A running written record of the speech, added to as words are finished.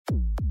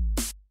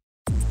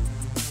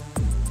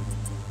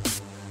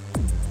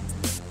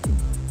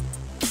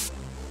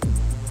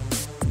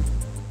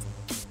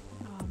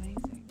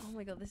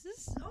this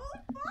is so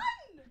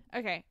fun.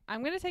 Okay,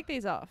 I'm going to take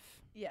these off.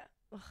 Yeah.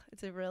 Ugh,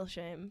 it's a real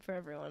shame for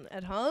everyone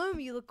at home.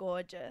 You look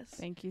gorgeous.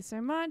 Thank you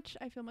so much.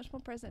 I feel much more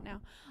present now.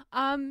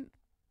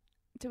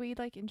 Do we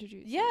like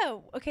introduce? Yeah.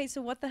 Okay,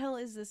 so what the hell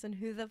is this and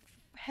who the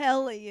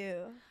hell are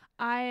you?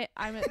 I'm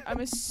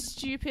a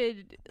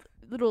stupid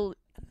little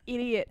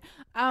idiot.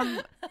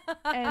 And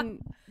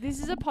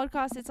this is a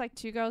podcast. It's like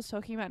two girls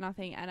talking about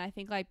nothing, and I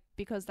think like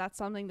because that's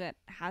something that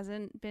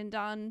hasn't been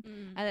done,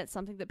 and it's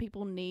something that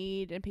people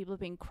need and people have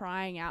been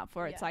crying out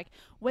for. It's like,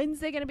 when's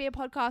there going to be a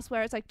podcast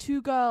where it's like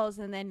two girls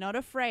and they're not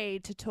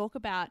afraid to talk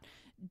about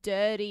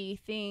dirty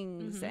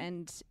things,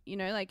 and you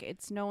know, like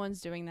it's no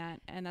one's doing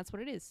that, and that's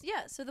what it is.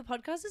 Yeah, so the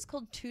podcast is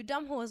called Two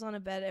Dumb Whores on a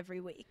Bed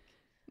Every Week.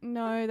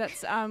 No,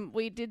 that's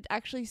we did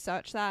actually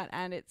search that,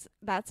 and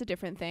that's a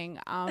different thing.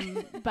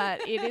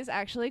 But it is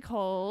actually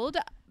called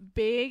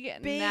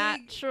Big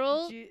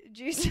Natural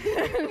Juice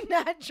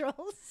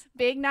Naturals.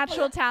 Big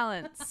Natural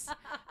Talents.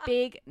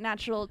 Big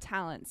Natural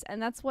Talents.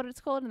 And that's what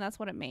it's called, and that's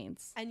what it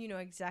means. And you know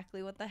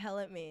exactly what the hell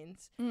it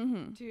means.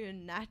 Mm-hmm. Two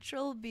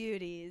natural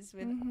beauties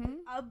with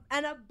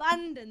an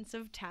abundance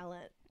of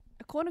talent.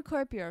 A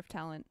cornucopia of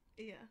talent.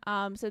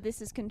 Yeah. So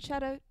this is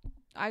Conchetta.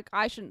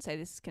 I shouldn't say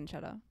this is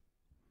Conchetta.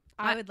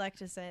 I would like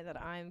to say that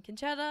I'm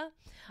Conchetta.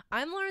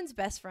 I'm Lauren's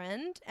best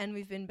friend, and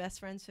we've been best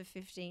friends for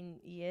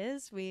 15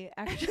 years. We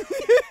actually...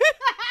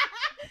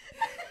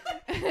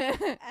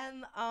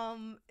 and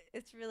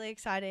it's really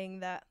exciting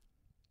that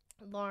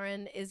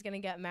Lauren is going to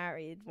get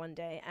married one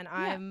day, and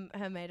I'm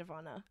her maid of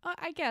honor.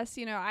 I guess,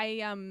 you know,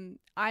 I'm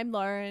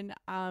Lauren,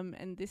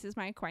 and this is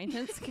my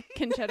acquaintance,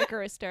 Conchetta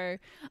Caristo.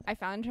 I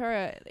found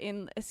her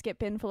in a skip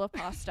bin full of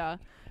pasta,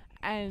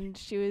 and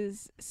she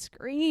was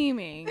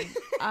screaming,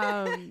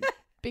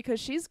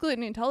 because she's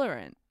gluten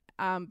intolerant,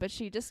 but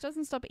she just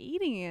doesn't stop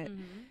eating it.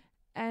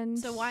 And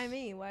so why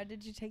me? Why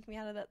did you take me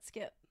out of that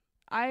skip?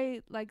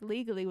 I like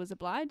legally was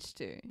obliged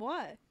to.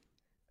 Why?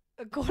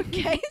 A court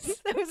case?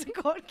 There was a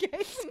court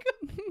case.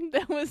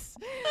 There was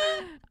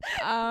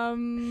She's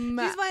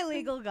my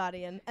legal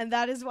guardian, and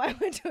that is why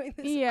we're doing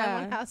this. Yeah.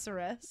 I'm on house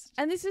arrest.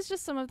 And this is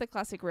just some of the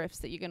classic riffs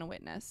that you're going to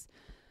witness.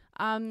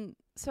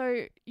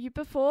 So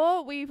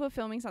before we were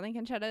filming something,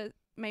 Conchetta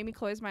made me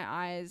close my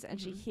eyes, and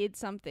she hid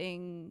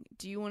something.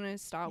 Do you want to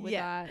start with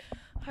that?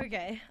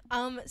 Okay.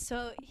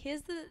 So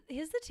here's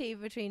the tea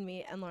between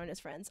me and Lauren as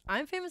friends.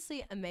 I'm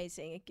famously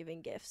amazing at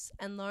giving gifts,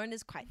 and Lauren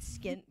is quite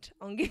skint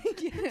on giving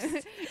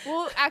gifts.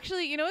 Well,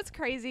 actually, you know what's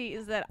crazy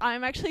is that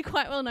I'm actually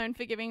quite well known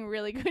for giving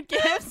really good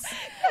gifts.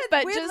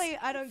 But weirdly,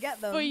 I don't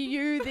get them. For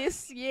you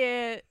this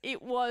year,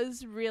 it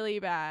was really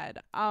bad.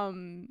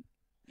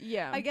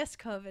 Yeah. I guess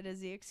COVID is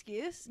the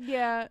excuse.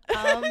 Yeah.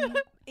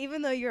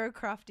 Even though you're a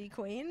crafty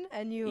queen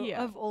and you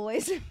have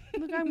always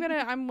Look, I'm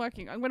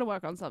gonna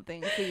work on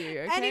something for you,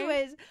 okay?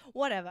 Anyways,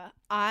 whatever.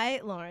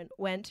 Lauren,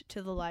 went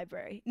to the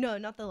library. No,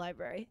 not the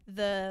library.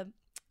 The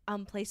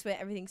place where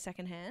everything's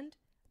secondhand.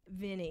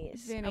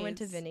 Vinnie's. I went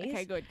to Vinnie's.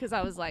 Okay, good, because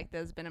I was like,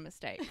 there's been a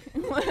mistake.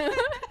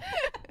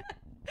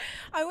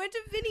 I went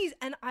to Vinnie's,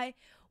 and I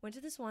went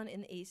to this one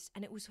in the East,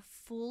 and it was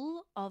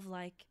full of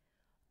like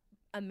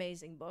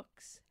amazing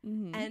books,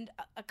 and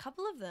a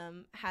couple of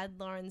them had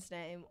Lauren's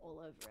name all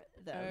over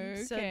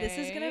them. So this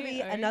is going to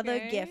be another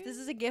gift. This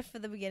is a gift for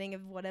the beginning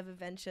of whatever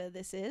venture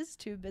this is.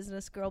 Two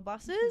business girl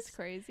bosses. It's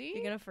crazy.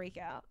 You're going to freak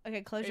out. Okay,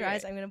 close your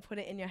eyes. I'm going to put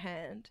it in your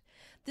hand.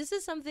 This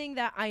is something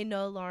that I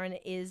know Lauren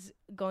is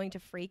going to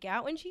freak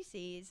out when she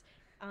sees.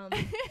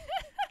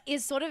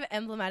 Is sort of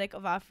emblematic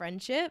of our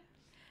friendship.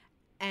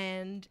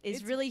 And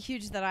it's really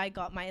huge that I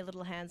got my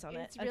little hands on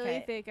it. It's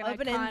really thick, and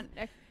Open I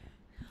can't...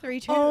 3,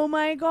 2. Oh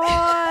my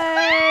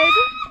god.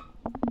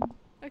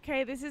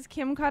 Okay, this is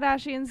Kim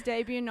Kardashian's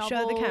debut novel.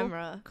 Show the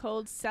camera.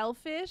 Called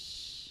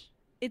Selfish.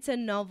 It's a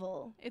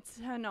novel. It's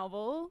her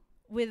novel.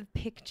 With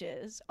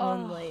pictures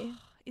only.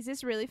 Is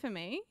this really for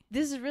me?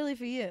 This is really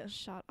for you.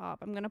 Shut up.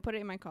 I'm going to put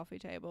it in my coffee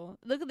table.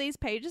 Look at these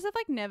pages. Have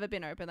like never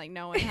been open. Like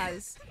no one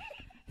has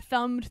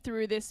thumbed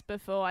through this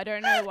before. I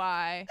don't know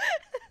why.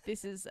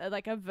 This is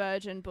like a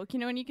virgin book. You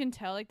know when you can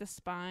tell like the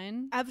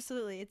spine?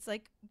 Absolutely. It's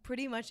like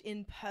pretty much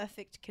in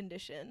perfect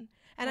condition.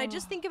 And I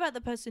just think about the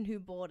person who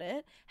bought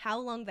it, how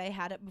long they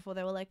had it before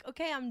they were like,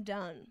 okay, I'm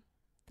done.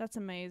 That's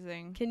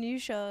amazing. Can you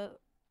show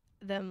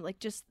them like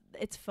just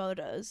its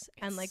photos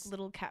and like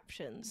little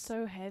captions?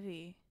 So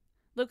heavy.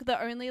 Look,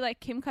 the only like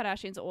Kim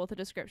Kardashian's author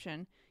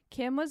description.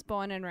 Kim was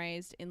born and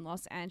raised in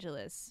Los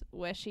Angeles,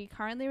 where she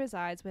currently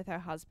resides with her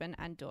husband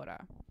and daughter.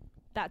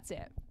 That's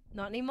it.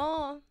 Not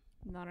anymore.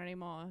 Not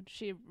anymore.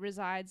 She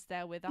resides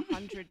there with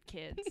 100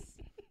 kids.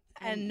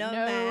 And no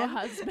man.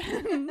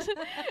 husband.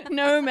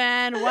 No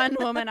man, one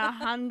woman,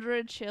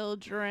 100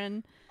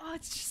 children. Oh,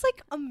 it's just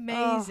like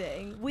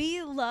amazing.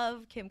 We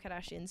love Kim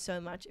Kardashian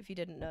so much, if you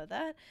didn't know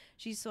that.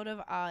 She's sort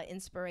of our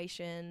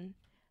inspiration.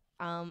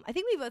 I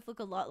think we both look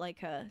a lot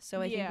like her,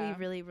 so I think we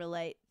really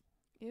relate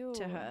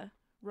to her.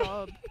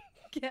 Rob.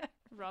 Yeah.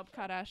 Rob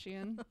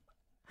Kardashian.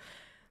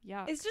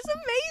 Yeah. It's just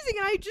amazing.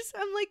 And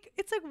I'm like,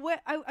 it's like,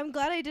 where I'm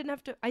glad I didn't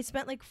have to. I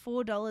spent like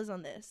 $4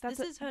 on this. This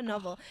is her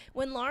novel.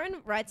 When Lauren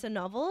writes a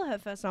novel, her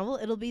first novel,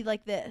 it'll be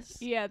like this.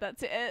 Yeah,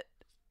 that's it.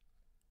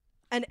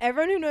 And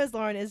everyone who knows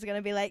Lauren is going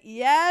to be like,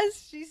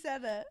 yes, she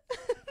said it.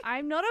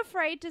 I'm not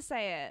afraid to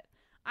say it.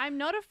 I'm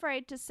not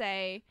afraid to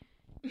say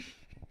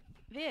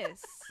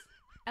this.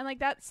 And like,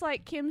 that's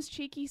like Kim's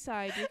cheeky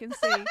side. You can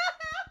see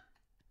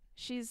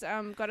she's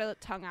got her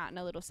tongue out in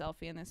a little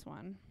selfie in this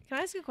one. Can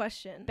I ask a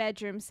question?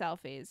 Bedroom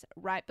selfies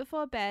right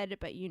before bed,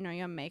 but you know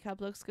your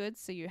makeup looks good,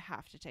 so you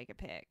have to take a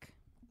pic.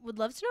 Would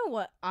love to know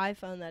what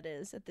iPhone that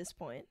is at this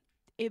point.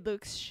 It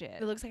looks shit.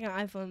 It looks like an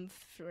iPhone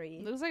 3.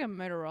 It looks like a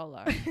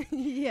Motorola.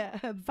 Yeah.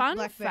 Fun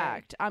BlackBerry.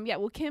 fact.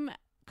 Well, Kim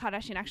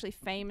Kardashian actually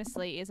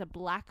famously is a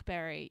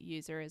BlackBerry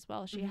user as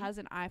well. She has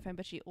an iPhone,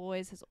 but she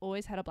has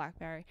always had a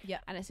BlackBerry. Yeah.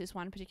 And it's this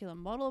one particular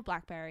model of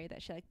BlackBerry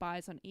that she like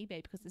buys on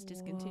eBay because it's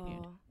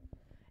discontinued. Whoa.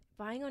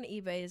 Buying on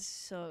eBay is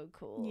so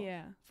cool.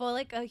 Yeah. For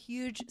like a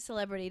huge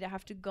celebrity to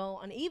have to go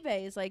on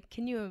eBay is like,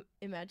 can you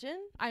imagine?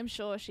 I'm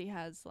sure she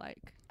has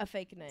like A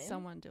fake name.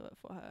 someone do it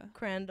for her.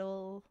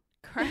 Crandall.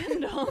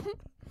 Crandall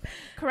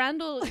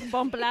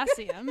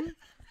Bomblasium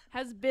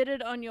has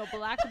bidded on your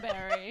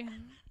BlackBerry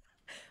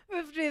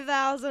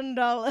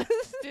 $50,000.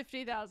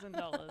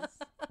 $50,000.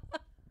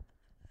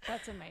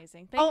 That's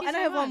amazing. Thank you and so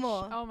I have much. one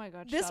more. Oh my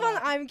god. This shut one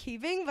up. I'm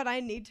keeping, but I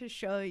need to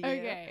show you.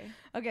 Okay.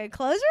 Okay,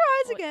 close your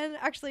eyes again.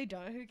 Actually,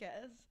 don't. Who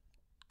cares?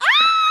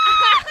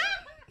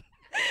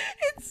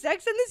 It's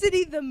Sex and the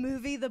City, the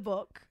movie, the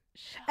book.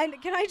 And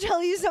can I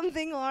tell you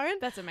something, Lauren?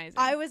 That's amazing.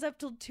 I was up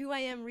till 2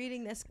 a.m.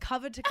 reading this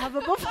cover to cover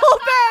before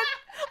bed.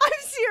 I'm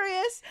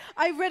serious.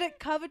 I read it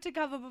cover to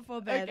cover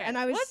before bed. Okay. And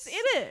I was What's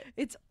in it?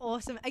 It's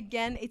awesome.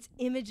 Again, it's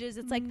images.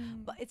 It's like,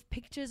 it's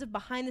pictures of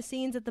behind the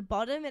scenes at the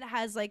bottom. It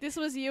has like, This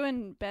was you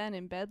and Ben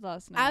in bed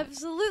last night.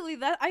 absolutely.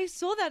 That I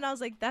saw that and I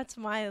was like, that's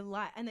my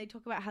life. And they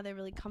talk about how they're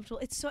really comfortable.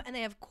 It's so, and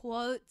they have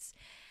quotes,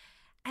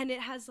 and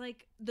it has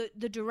like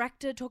the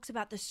director talks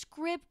about the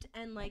script,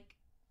 and like,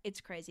 it's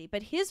crazy.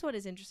 But here's what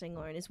is interesting,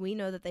 Lauren, is we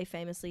know that they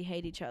famously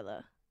hate each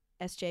other,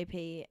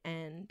 SJP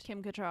and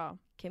Kim Cattrall.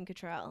 Kim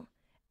Cattrall,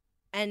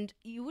 and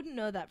you wouldn't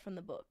know that from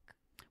the book.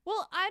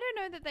 Well, I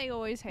don't know that they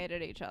always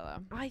hated each other.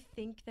 I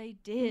think they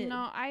did.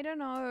 No, I don't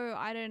know.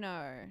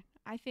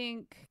 I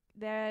think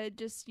they're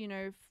just,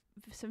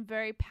 some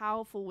very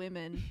powerful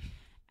women.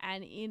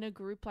 And in a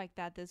group like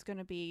that, there's going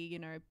to be,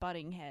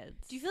 butting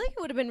heads. Do you feel like it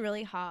would have been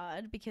really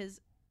hard because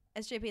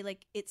SJP,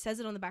 like, it says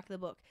it on the back of the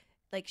book,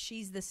 like,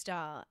 she's the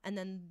star and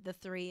then the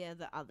three are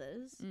the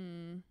others.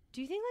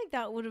 Do you think like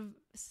that would have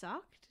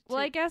sucked? Well,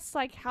 I guess,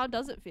 like, how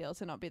does it feel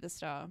to not be the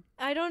star?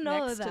 I don't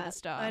know next that. to the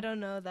star? I don't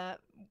know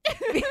that.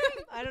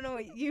 I don't know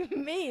what you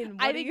mean.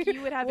 I think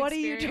you would have What are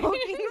you experience.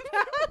 talking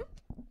about?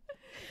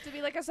 To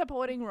be like a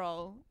supporting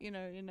role, in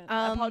a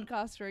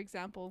podcast, for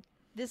example.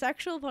 This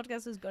actual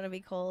podcast was going to be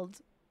called,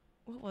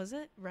 what was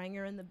it?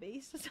 Ranger and the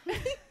Beast or something?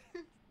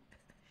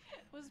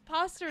 It was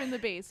Pastor and the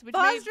Beast.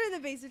 Pastor and the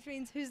Beast, which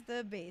means who's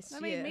the beast?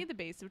 That made me the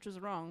Beast, which was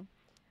wrong.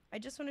 I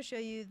just want to show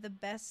you the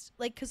best,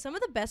 like, because some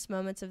of the best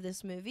moments of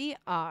this movie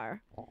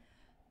are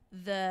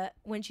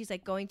when she's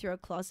like going through a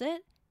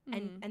closet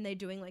and they're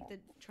doing like the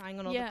trying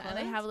on all the clothes. And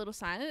they have a little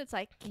sign and it's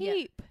like,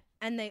 keep.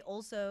 And they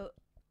also,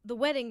 the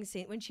wedding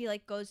scene, when she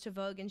like goes to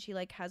Vogue and she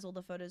like has all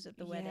the photos at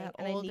the wedding.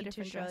 And I need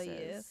to show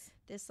you.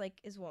 This like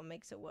is what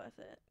makes it worth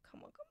it.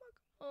 Come on.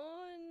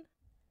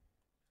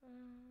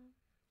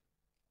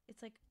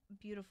 It's like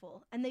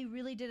beautiful. And they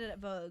really did it at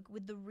Vogue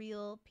with the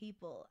real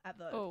people at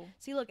Vogue. Oh.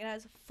 See, look, it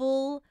has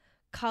full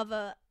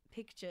cover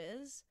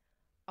pictures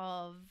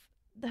of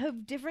the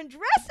different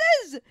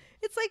dresses.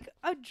 It's like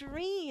a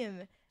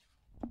dream.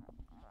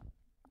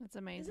 That's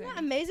amazing. Isn't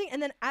that amazing?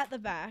 And then at the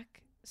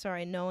back,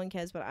 sorry, no one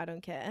cares, but I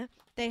don't care.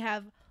 They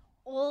have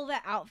all the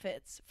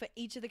outfits for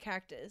each of the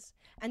characters.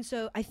 And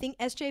so I think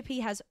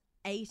SJP has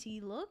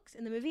 80 looks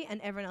in the movie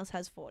and everyone else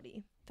has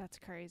 40. That's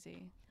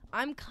crazy.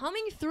 I'm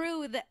coming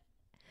through with the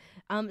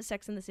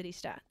Sex and the City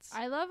stats.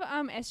 I love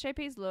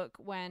SJP's look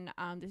when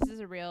this is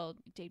a real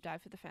deep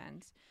dive for the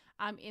fans.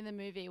 In the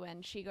movie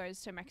when she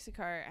goes to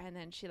Mexico and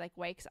then she like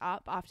wakes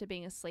up after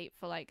being asleep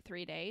for like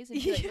 3 days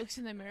and she like looks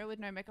in the mirror with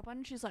no makeup on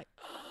and she's like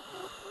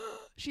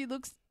she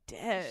looks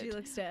dead. She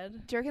looks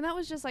dead. Do you reckon that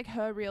was just like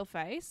her real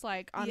face?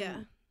 Like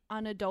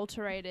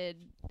unadulterated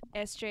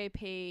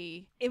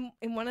SJP.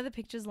 In one of the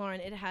pictures,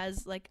 Lauren, it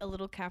has like a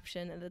little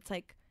caption and it's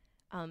like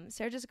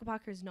Sarah Jessica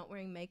Parker is not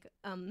wearing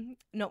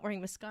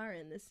mascara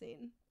in this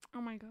scene.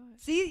 Oh my god.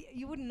 See,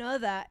 you wouldn't know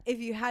that if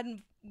you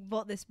hadn't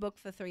bought this book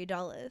for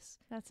 $3.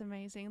 That's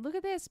amazing. Look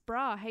at this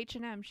bra,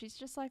 H&M. She's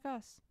just like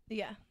us.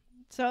 Yeah.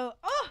 So,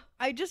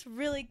 I just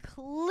really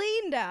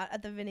cleaned out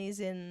at the Vinnie's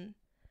in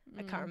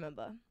I can't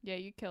remember. Yeah,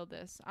 you killed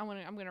this. I'm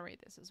gonna read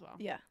this as well.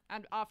 Yeah.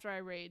 And after I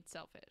read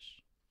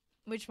Selfish,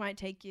 which might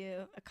take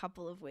you a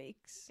couple of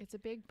weeks. It's a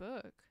big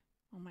book.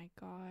 Oh my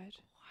god.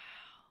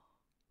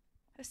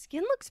 Wow. Her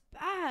skin looks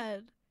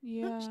bad.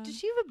 Yeah. Look, does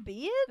she have a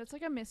beard? That's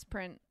like a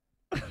misprint.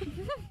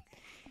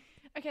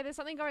 Okay, there's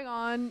something going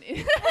on.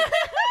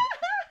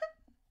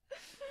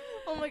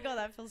 Oh my god,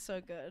 that feels so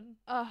good.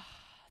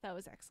 That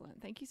was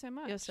excellent. Thank you so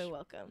much. You're so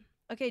welcome.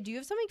 Okay, do you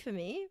have something for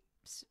me?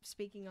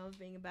 Speaking of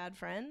being a bad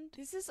friend.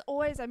 This is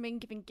always, I'm being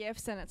given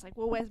gifts and it's like,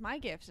 well, where's my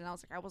gift? And I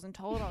was like, I wasn't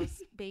told I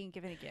was being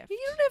given a gift. You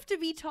don't have to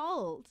be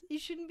told. You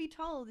shouldn't be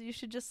told. You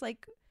should just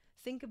like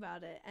think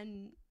about it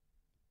and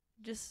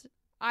just...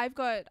 I've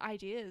got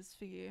ideas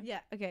for you.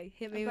 Yeah, okay.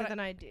 Hit me with an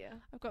idea.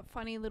 I've got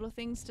funny little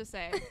things to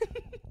say.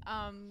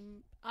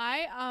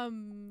 I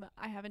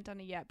haven't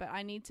done it yet, but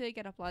I need to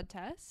get a blood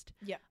test.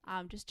 Yeah.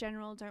 Just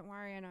general, don't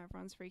worry, I know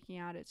everyone's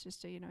freaking out. It's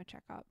just a,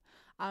 checkup.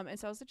 And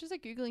so I was just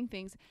like Googling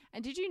things.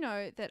 And did you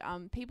know that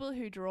people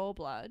who draw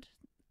blood,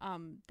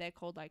 they're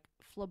called like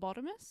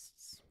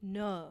phlebotomists?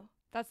 No.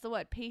 That's the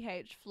word,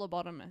 PH,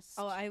 phlebotomist.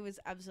 Oh, I was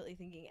absolutely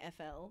thinking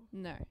FL.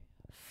 No.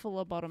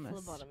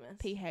 Phlebotomist. Phlebotomist.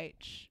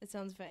 PH. It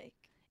sounds fake.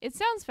 It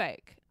sounds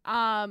fake.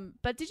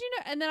 But did you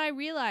know? And then I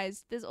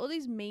realized there's all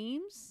these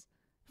memes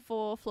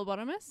for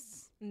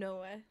phlebotomists.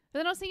 No way. But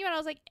then I was thinking about it, I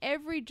was like,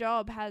 every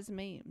job has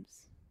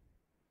memes.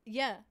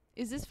 Yeah.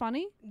 Is this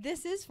funny?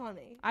 This is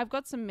funny. I've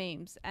got some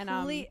memes. And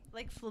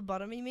like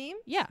phlebotomy meme?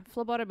 Yeah,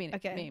 phlebotomy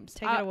okay, memes.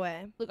 Take it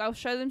away. Look, I'll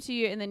show them to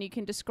you and then you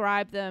can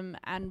describe them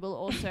and we'll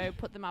also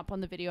put them up on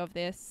the video of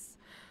this.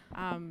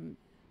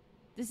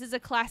 This is a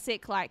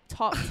classic, like,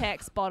 top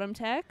text, bottom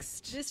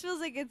text. This feels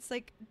like it's,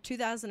 like,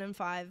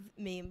 2005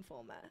 meme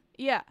format.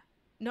 Yeah.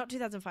 Not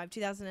 2005,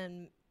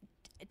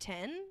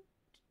 2010?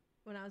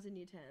 When I was in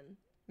year 10,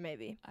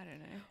 maybe. I don't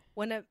know.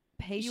 When a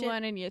patient... You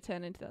weren't in year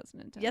 10 in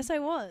 2010. Yes, I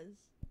was.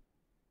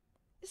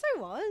 Yes, I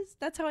was.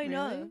 That's how I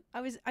know.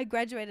 Really? I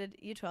graduated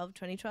year 12,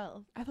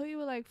 2012. I thought you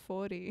were, like,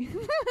 40.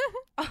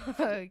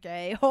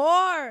 Okay.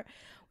 Whore!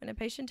 When a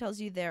patient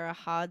tells you they're a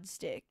hard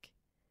stick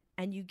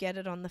and you get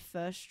it on the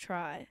first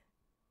try...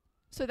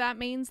 So that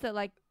means that,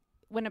 like,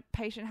 when a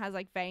patient has,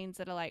 like, veins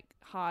that are, like,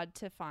 hard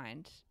to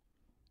find.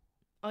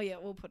 Oh, yeah,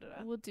 we'll put it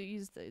up. We'll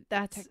use the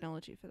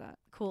technology for that.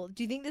 Cool.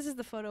 Do you think this is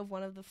the photo of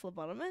one of the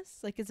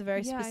phlebotomists? Like, it's a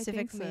very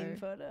specific meme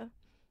photo.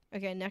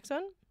 Okay, next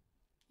one.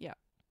 Yeah.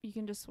 You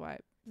can just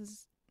swipe.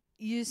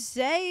 You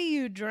say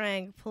you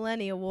drank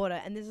plenty of water,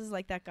 and this is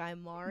like that guy,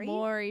 Maury.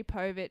 Maury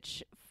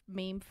Povich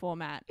meme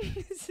format.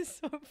 This is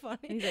so funny.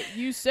 And he's like,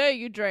 you say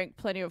you drank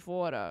plenty of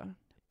water,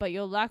 but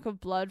your lack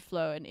of blood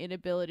flow and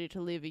inability to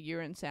leave a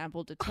urine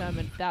sample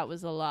determined that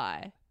was a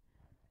lie.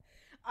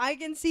 I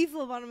can see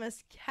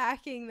phlebotomists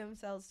hacking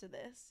themselves to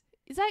this.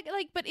 Is that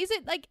like, but is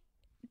it like,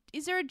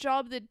 is there a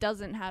job that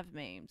doesn't have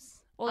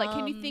memes? Or like,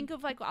 can you think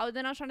of like,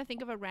 then I was trying to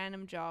think of a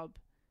random job.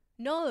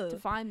 No. To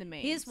find the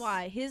memes. Here's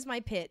why. Here's my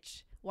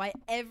pitch. Why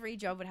every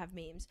job would have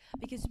memes.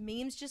 Because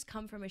memes just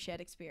come from a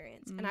shared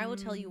experience. And I will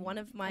tell you one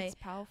of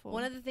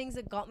the things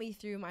that got me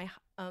through my,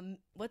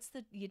 what's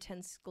the year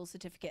 10 school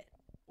certificate?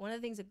 One of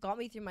the things that got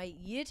me through my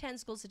year 10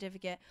 school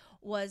certificate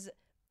was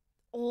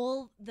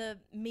all the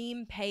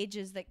meme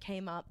pages that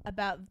came up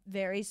about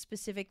very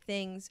specific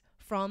things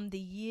from the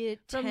year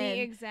 10 from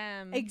the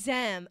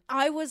exam.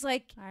 I was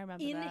like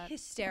in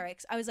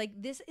hysterics. I was like,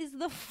 this is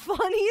the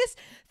funniest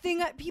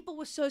thing. People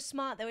were so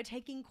smart. They were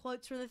taking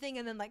quotes from the thing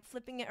and then like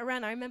flipping it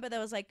around. I remember there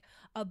was like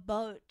a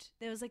boat.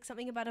 There was like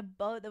something about a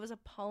boat. There was a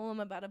poem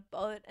about a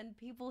boat, and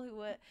people who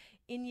were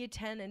in year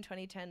 10 in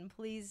 2010,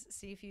 please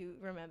see if you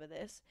remember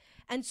this.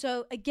 And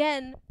so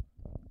again,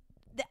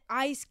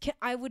 I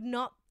would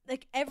not,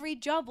 like, every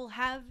job will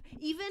have,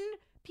 even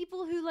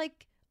people who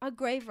like are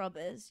grave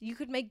robbers. You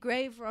could make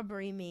grave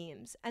robbery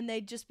memes and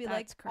they'd just be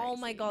like, crazy. Oh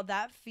my God,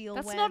 that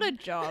That's not a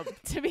job,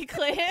 to be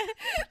clear.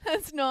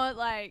 That's not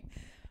like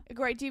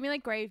great. Do you mean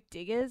like grave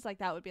diggers? Like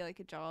that would be like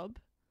a job?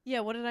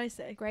 Yeah, what did I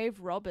say? Grave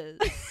robbers.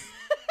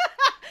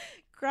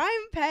 Crime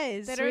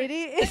pays,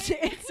 sweetie.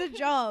 It's a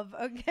job,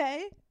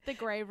 okay? The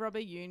grave robber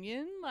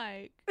union,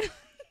 like.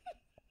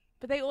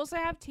 But they also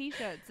have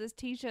t-shirts. There's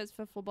t-shirts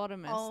for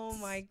phlebotomists. Oh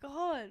my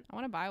God. I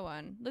want to buy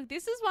one. Look,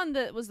 this is one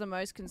that was the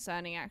most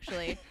concerning,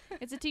 actually.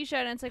 It's a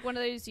t-shirt and it's like one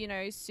of those,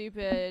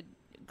 super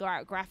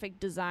graphic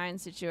design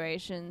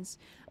situations.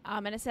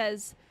 And it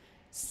says,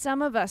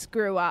 some of us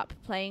grew up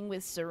playing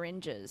with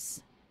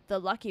syringes. The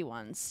lucky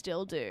ones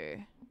still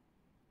do.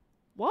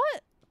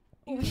 What?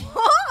 What?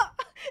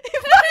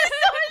 If I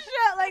saw a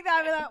shirt like that,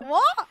 I'd be like,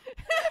 what?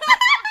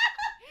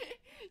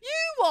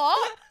 You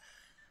what?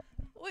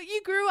 Well,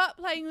 you grew up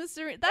playing with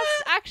syringes.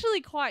 That's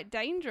actually quite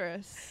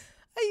dangerous.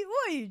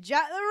 What are you,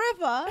 Jack the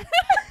Ripper?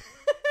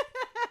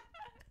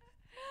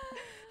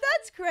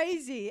 That's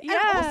crazy. Yeah.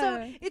 And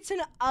also, it's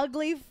an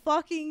ugly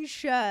fucking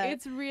shirt.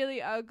 It's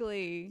really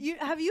ugly.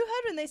 Have you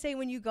heard when they say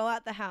when you go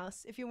out the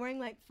house, if you're wearing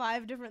like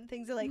 5 different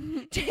things, they're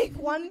like, take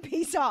one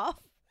piece off.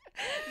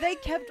 They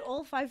kept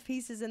all 5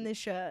 pieces in this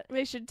shirt.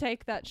 They should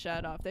take that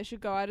shirt off. They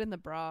should go out in the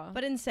bra.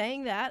 But in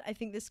saying that, I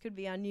think this could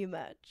be our new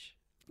merch.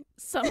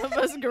 Some of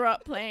us grew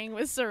up playing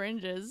with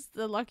syringes.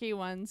 The lucky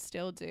ones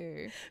still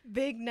do.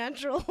 Big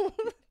natural.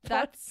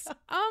 That's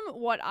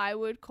what I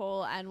would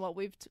call, and what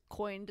we've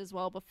coined as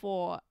well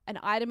before, an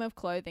item of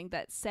clothing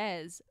that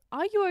says,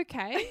 "Are you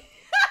okay?"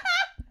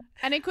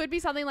 And it could be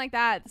something like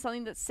that,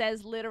 something that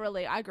says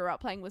literally, I grew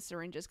up playing with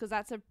syringes, because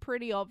that's a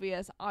pretty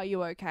obvious, are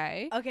you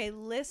okay? Okay,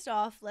 let's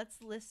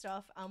list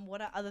off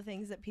what are other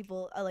things that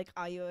people are like,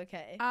 are you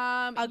okay?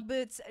 Um, Ugg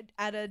boots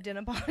at a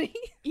dinner party.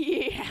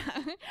 yeah.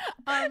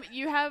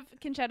 You have,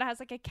 Conchetta has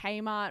like a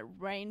Kmart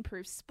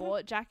rainproof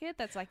sport jacket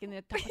that's like in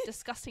a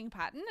disgusting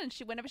pattern, and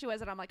whenever she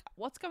wears it, I'm like,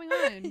 what's going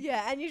on?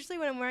 Yeah, and usually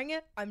when I'm wearing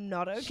it, I'm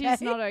not okay.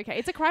 She's not okay.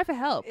 It's a cry for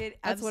help.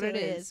 That's what it absolutely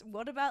is.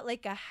 What about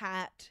like a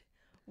hat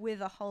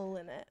with a hole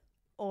in it?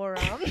 Or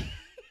Okay,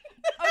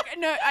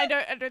 no, I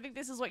don't think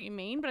this is what you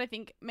mean, but I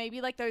think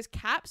maybe like those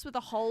caps with a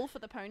hole for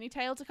the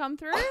ponytail to come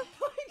through. Oh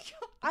my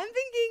God. I'm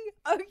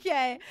thinking,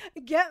 okay,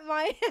 get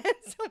my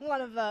hands on one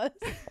of those.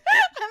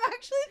 I'm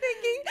actually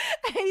thinking,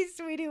 hey,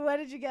 sweetie, where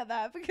did you get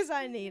that? Because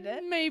I need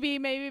it. Maybe,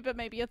 but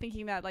maybe you're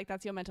thinking that like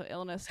that's your mental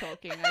illness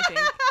talking, I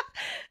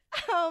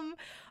think.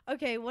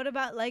 Okay, what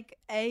about like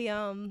a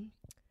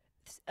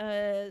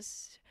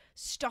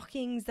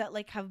stockings that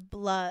like have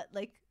blood,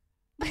 like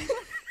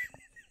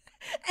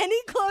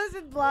any clothes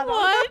with blood on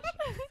What?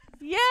 them?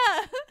 Yeah.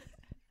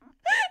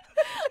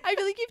 I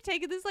feel like you've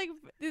taken this like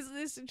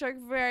this joke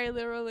very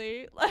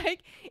literally.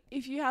 Like,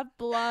 if you have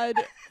blood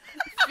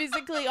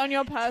physically on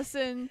your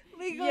person,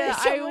 Legally, yeah,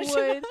 I someone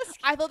should would. ask.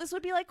 I thought this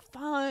would be like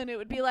fun. It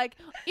would be like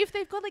if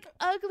they've got like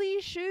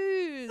ugly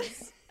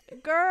shoes,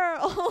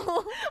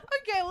 girl.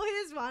 Okay, well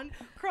here's one.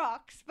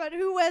 Crocs, but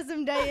who wears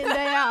them day in,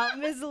 day out?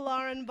 Ms.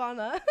 Lauren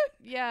Bonner,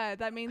 Yeah,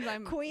 that means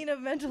I'm queen of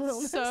mental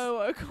illness.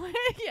 so okay.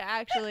 Yeah,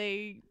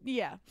 actually,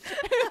 yeah.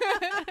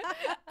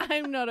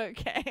 I'm not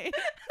okay.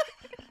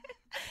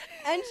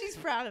 And she's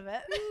proud of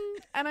it.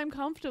 And I'm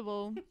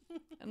comfortable.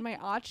 And my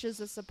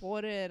arches are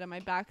supported and my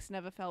back's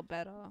never felt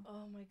better.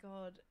 Oh my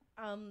God.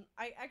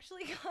 I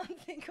actually can't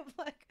think of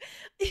like,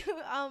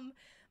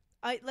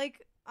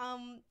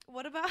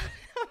 what about?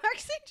 I'm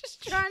actually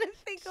just trying to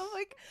think of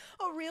like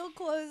a real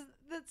clothes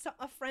that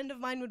a friend of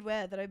mine would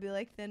wear that I'd be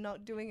like, they're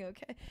not doing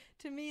okay.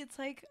 To me, it's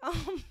like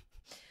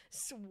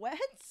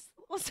sweats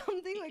or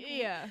something like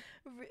Yeah.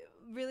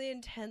 really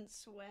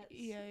intense sweats.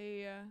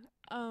 Yeah.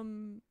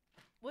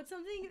 What's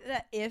something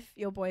that if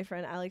your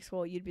boyfriend Alex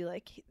wore, you'd be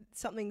like,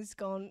 something's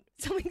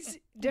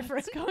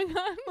different. What's going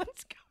on?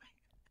 What's going?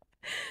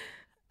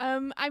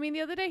 I mean,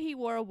 the other day he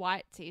wore a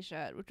white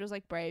t-shirt, which was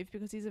like brave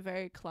because he's a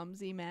very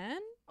clumsy man.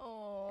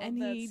 Oh, And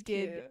that's he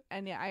did, cute.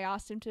 and yeah, I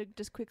asked him to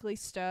just quickly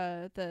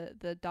stir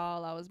the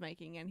dal I was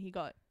making, and he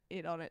got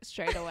it on it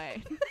straight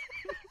away.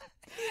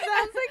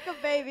 Sounds like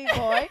a baby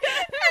boy. And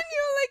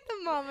you're like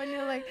the mom, and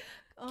you're like,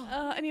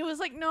 oh. And he was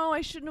like, "No,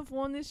 I shouldn't have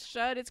worn this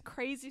shirt. It's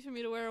crazy for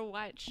me to wear a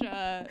white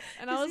shirt."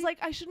 And I Is was he- like,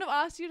 "I shouldn't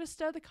have asked you to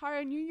stir the curry.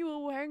 I knew you were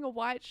wearing a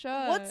white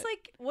shirt."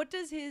 What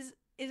does is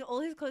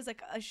all his clothes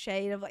like a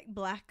shade of like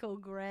black or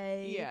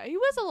grey? Yeah, he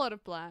wears a lot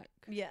of black.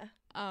 Yeah,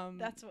 That's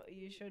that's what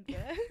you should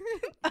wear.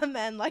 A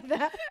man like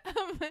that.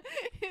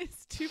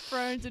 He's too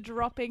prone to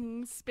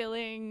dropping,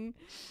 spilling,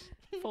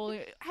 falling.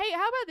 Hey,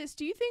 how about this?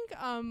 Do you think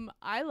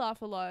I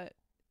laugh a lot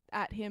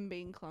at him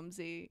being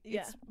clumsy?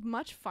 Yeah. It's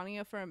much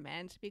funnier for a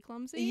man to be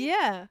clumsy.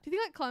 Yeah. Do you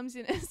think like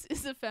clumsiness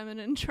is a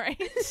feminine trait?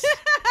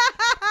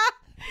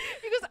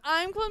 Because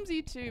I'm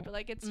clumsy too, but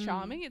like it's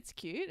charming, it's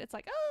cute. It's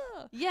like,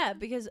 oh. Yeah,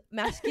 because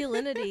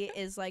masculinity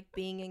is like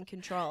being in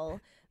control.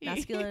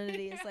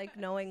 Masculinity is like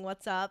knowing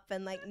what's up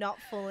and like not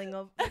falling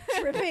off,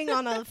 tripping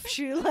on a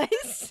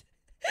shoelace.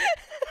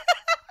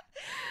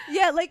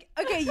 Yeah, like,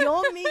 okay,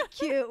 you're meet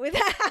cute with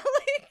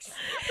Alex.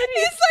 But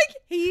he's like,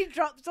 he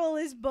drops all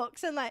his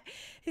books and like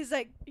his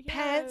like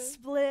pants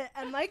split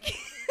and like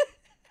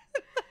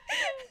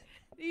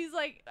He's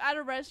like at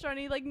a restaurant,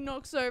 he like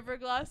knocks over a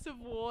glass of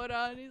water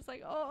and he's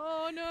like,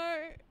 oh no.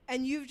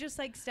 and you've just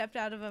like stepped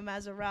out of a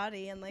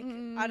Maserati and like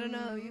I don't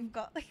know, you've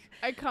got like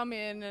I come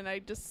in and I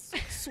just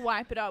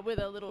swipe it up with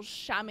a little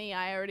chamois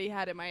I already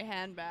had in my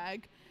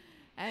handbag.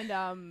 And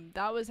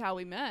that was how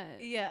we met.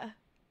 yeah.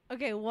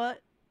 Okay,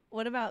 what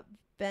about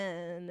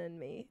Ben and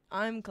me?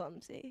 I'm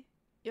clumsy.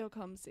 You're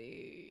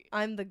clumsy.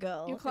 I'm the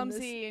girl. You're in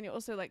clumsy and you're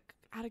also like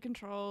out of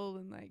control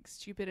and like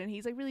stupid, and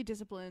he's like really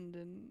disciplined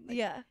and this- like,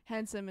 yeah.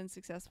 handsome and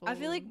successful. I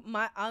feel like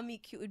my army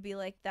cute would be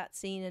like that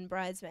scene in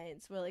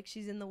Bridesmaids where like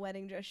she's in the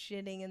wedding dress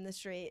shitting in the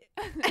street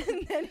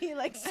and then he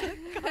like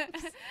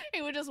comes.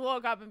 he would just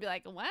walk up and be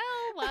like,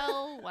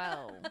 well.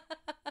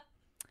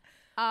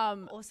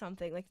 Or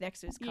something like next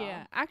to his car.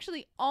 Yeah,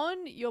 actually,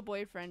 on your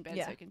boyfriend Ben,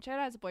 Yeah. so Conchetta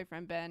has a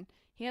boyfriend Ben.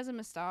 He has a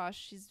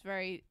moustache. He's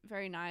very,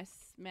 very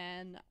nice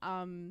man.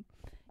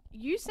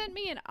 You sent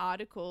me an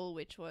article,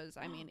 which was,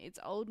 I mean, it's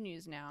old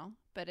news now,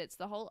 but it's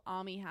the whole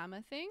Army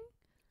Hammer thing.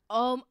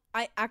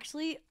 I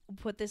actually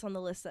put this on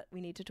the list that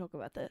we need to talk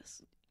about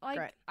this. Like,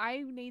 Great.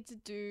 I need to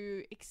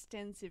do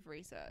extensive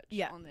research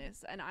on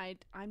this, and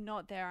I'm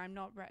not there. I'm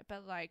not,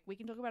 but like, we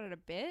can talk about it a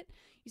bit.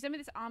 You sent me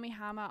this Army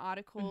Hammer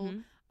article.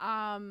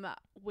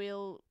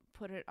 We'll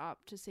put it up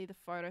to see the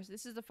photo. So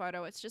this is the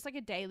photo. It's just like a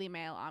Daily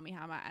Mail Army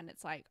Hammer, and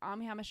it's like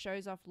Army Hammer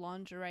shows off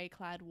lingerie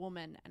clad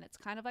woman, and it's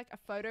kind of like a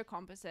photo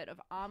composite of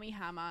Army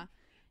Hammer,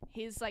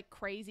 his like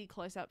crazy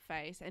close up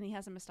face, and he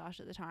has a moustache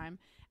at the time,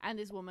 and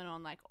this woman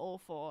on like all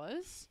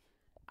fours,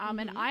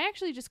 And I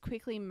actually just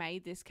quickly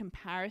made this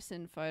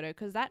comparison photo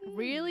because that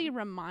really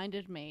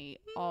reminded me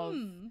of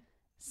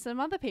some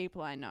other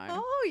people I know.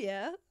 Oh,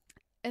 yeah.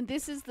 And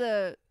this is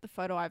the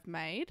photo I've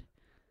made.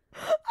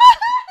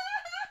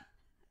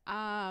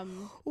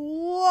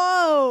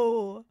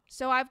 Whoa.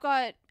 So I've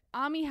got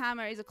Armie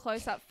Hammer is a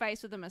close-up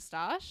face with a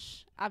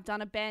moustache. I've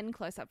done a Ben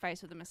close-up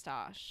face with a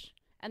moustache.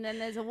 And then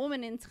there's a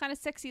woman in kind of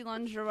sexy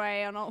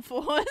lingerie on all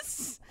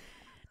fours.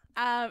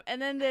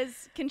 And then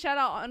there's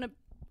Conchetta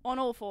on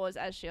all fours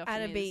as she often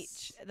is. At a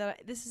beach.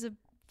 This is a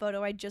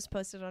photo I just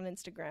posted on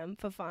Instagram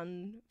for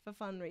fun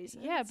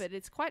reasons. Yeah, but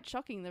it's quite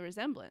shocking, the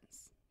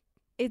resemblance.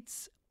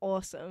 It's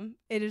awesome.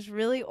 It is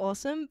really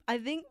awesome. I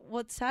think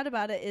what's sad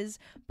about it is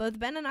both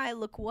Ben and I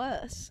look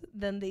worse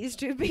than these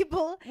two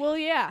people. Well,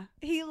 yeah.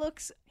 He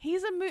looks...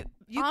 He's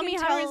You Armie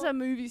can Hammer is tell a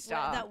movie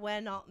star. that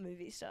we're not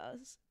movie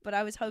stars. But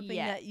I was hoping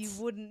that you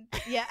wouldn't...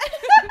 Yeah.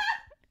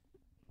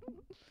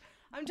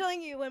 I'm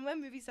telling you, when we're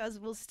movie stars,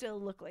 we'll still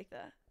look like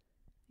that.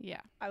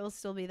 Yeah. I will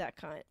still be that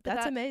kind. But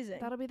That's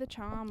amazing. That'll be the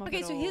charm of Okay,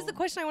 it so here's the all.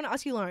 question I want to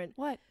ask you, Lauren.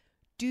 What?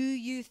 Do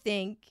you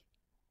think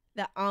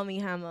that Armie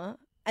Hammer...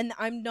 And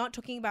I'm not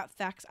talking about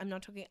facts. I'm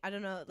not talking... I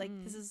don't know. Like,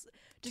 this is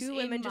Just two in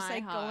women just, my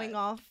like, heart. going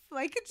off.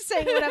 Like,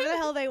 saying whatever the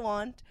hell they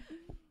want.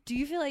 Do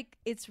you feel like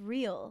it's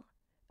real?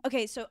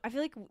 Okay, so I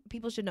feel like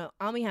people should know.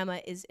 Armie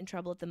Hammer is in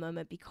trouble at the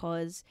moment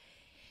because...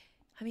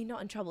 I mean,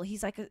 not in trouble.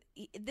 He's like...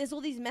 there's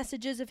all these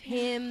messages of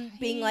him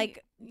being,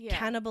 like,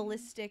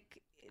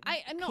 cannibalistic...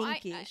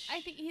 pinkish.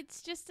 I think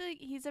it's just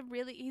he's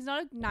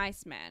not a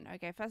nice man.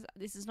 Okay, first,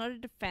 this is not a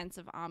defense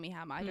of Armie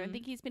Hammer. I don't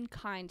think he's been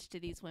kind to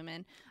these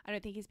women. I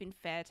don't think he's been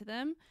fair to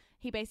them.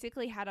 He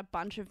basically had a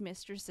bunch of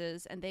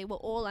mistresses, and they were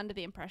all under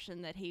the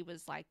impression that he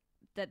was like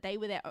that they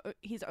were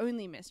his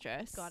only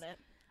mistress. Got it.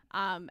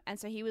 And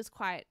so he was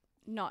quite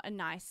not a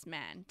nice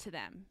man to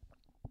them,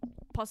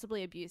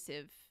 possibly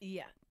abusive.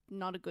 Yeah.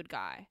 Not a good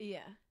guy. Yeah.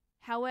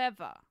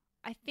 However,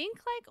 I think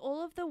like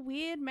all of the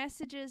weird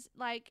messages,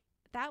 like.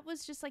 That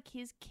was just like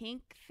his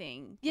kink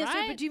thing. Yeah, right?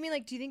 so, but do you mean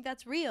like, do you think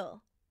that's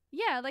real?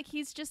 Yeah, like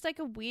he's just like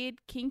a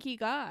weird kinky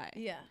guy.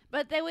 Yeah.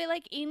 But they were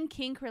like in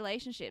kink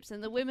relationships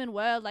and the women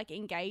were like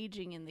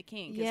engaging in the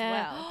kink as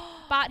well.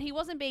 But he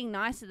wasn't being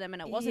nice to them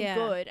and it wasn't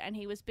good and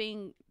he was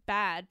being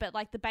bad. But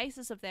like the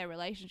basis of their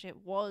relationship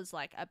was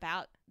like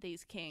about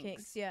these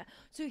kinks. Yeah.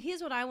 So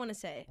here's what I want to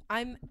say.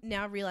 I'm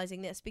now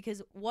realizing this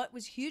because what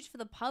was huge for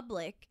the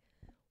public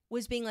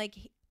was being like...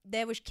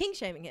 There was kink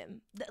shaming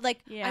him.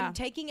 I'm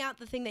taking out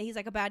the thing that he's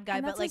like a bad guy,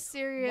 and but that's like a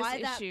serious why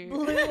issue. that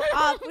blew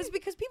up was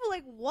because people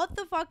like, what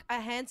the fuck? A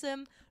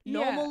handsome,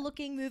 normal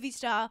looking movie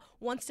star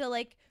wants to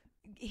like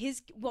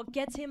what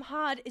gets him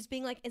hard is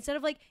being like, instead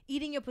of like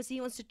eating your pussy,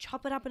 he wants to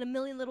chop it up in a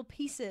million little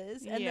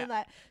pieces and then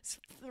like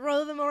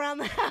throw them around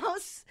the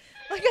house.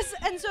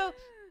 And so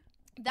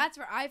that's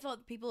where I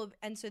felt people,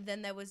 and so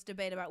then there was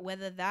debate about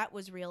whether that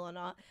was real or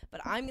not.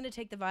 But I'm going to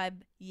take the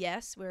vibe,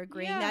 yes, we're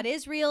agreeing that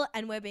is real,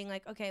 and we're being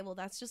like, okay, well,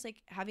 that's just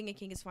like having a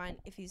kink is fine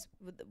if he's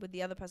with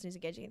the other person who's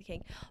engaging in the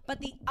kink. But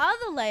the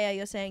other layer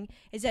you're saying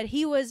is that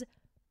he was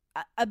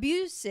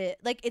abusive.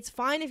 Like, it's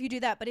fine if you do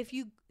that, but if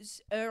you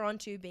err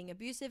onto being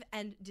abusive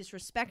and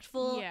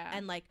disrespectful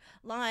and like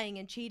lying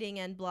and cheating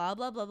and blah,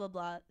 blah, blah, blah,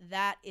 blah,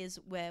 that is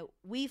where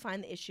we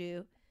find the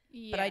issue.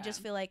 Yeah. But I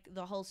just feel like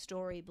the whole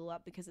story blew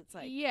up because it's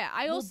like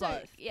I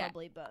also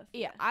probably both.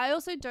 Yeah, I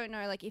also don't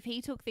know like if he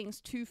took things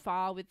too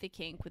far with the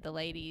kink with the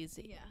ladies.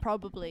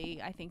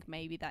 Probably I think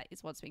maybe that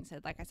is what's being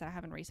said. Like I said, I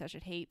haven't researched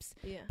it heaps.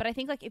 Yeah. But I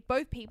think like if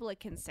both people are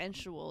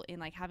consensual in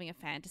like having a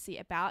fantasy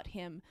about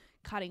him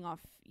cutting off,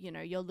 you know,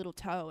 your little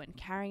toe and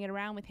carrying it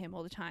around with him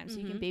all the time so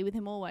you can be with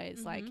him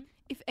always. Like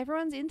if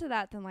everyone's into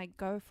that, then like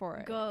go for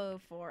it. Go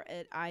for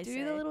it. I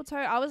do the little toe.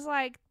 I was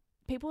like.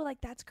 People were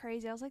like, that's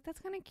crazy. I was like, that's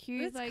kind of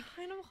cute. It's like,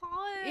 kind of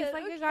hot. If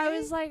like a guy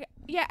was like,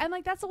 yeah, and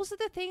like that's also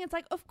the thing. It's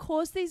like, of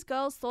course, these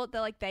girls thought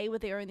that like they were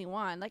the only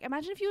one. Like,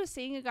 imagine if you were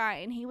seeing a guy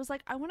and he was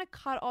like, I want to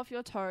cut off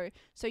your toe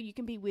so you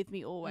can be with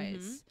me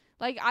always.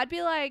 Like, I'd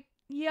be like,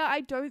 yeah,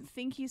 I don't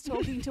think he's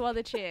talking to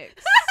other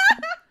chicks.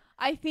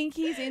 I think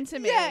he's into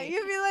me. Yeah,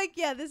 you'd be like,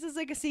 yeah, this is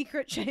like a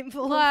secret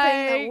shameful thing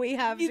that we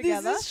have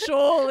together. This is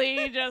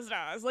surely just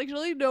us. Like,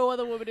 surely no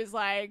other woman is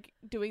like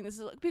doing this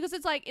because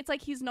it's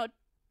like he's not.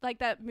 Like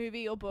that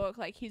movie or book,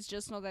 like he's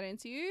just not that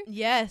into you.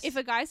 Yes. If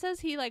a guy says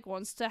he like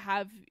wants to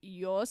have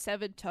your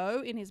severed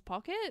toe in his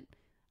pocket,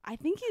 I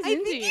think he's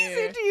into you. He's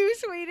into you,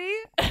 sweetie.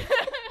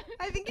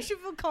 I think you should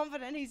feel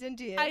confident he's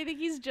into you. I think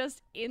he's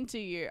just into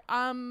you.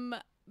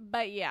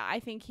 But yeah, I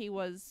think he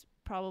was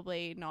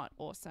probably not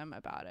awesome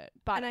about it.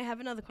 But and I have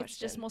another question. It's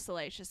just more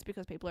salacious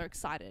because people are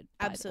excited.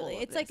 Absolutely.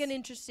 It's like an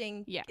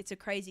interesting, it's a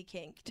crazy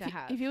kink to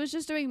have. If he was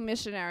just doing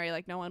missionary,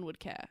 like no one would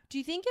care. Do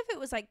you think if it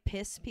was like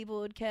piss,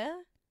 people would care?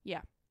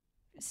 Yeah.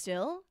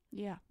 Still?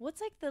 Yeah.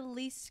 What's like the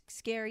least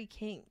scary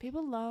kink?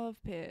 People love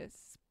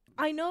piss.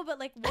 I know, but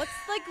like what's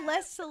like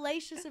less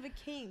salacious of a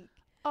kink?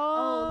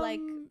 Like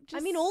I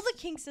mean, all the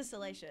kinks are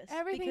salacious.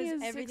 Everything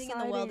because is everything in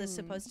the world is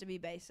exciting. supposed to be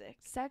basic.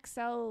 sex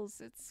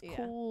sells. It's Yeah.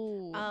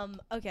 cool.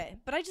 Okay,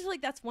 but I just feel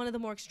like that's one of the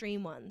more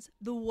extreme ones.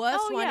 The worst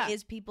Oh, one yeah.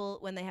 is people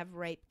when they have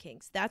rape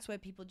kinks. That's where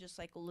people just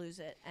like lose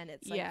it, and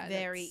it's like Yeah,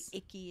 very that's-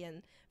 icky.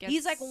 And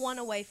he's like one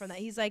away from that.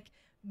 He's like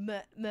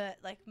not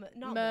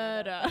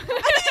Murder.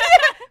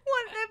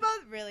 One, they're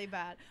both really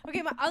bad.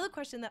 Okay, my other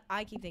question that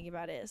I keep thinking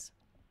about is,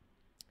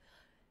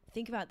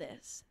 think about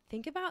this.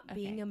 Think about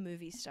being Okay. a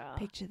movie star.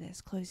 Picture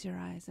this. Close your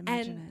eyes.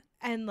 Imagine it.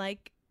 And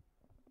like,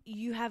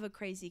 you have a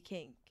crazy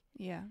kink.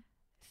 Yeah.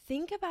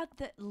 Think about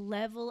the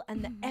level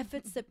and the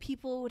efforts that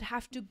people would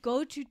have to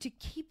go to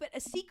keep it a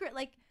secret.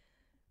 Like,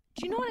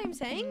 do you know what I'm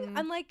saying? Mm.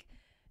 I'm like,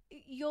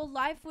 your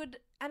life would,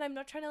 and I'm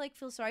not trying to like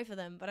feel sorry for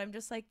them, but I'm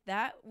just like,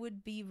 that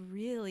would be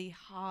really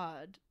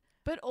hard.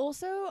 But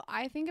also,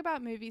 I think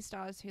about movie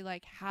stars who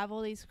like have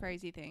all these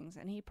crazy things,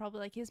 and he probably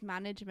like his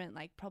management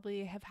like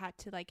probably have had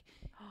to like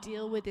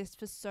deal with this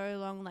for so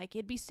long. Like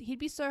he'd be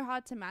so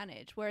hard to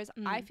manage. Whereas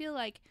I feel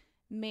like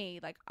me,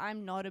 like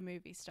I'm not a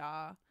movie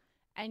star,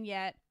 and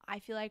yet I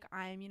feel like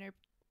I'm, you know,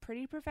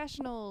 pretty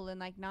professional and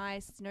like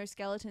nice. No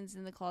skeletons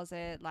in the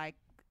closet. Like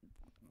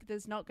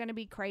there's not going to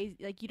be crazy.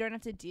 Like you don't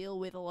have to deal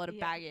with a lot of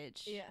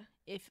baggage. Yeah.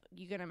 If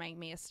you're gonna make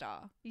me a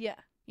star. Yeah.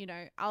 You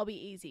know, I'll be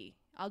easy.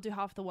 I'll do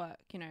half the work,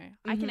 you know.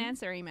 I can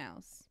answer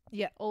emails.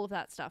 Yeah. All of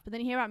that stuff. But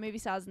then you hear about movie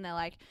stars and they're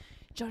like,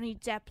 Johnny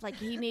Depp, like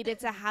he needed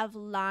to have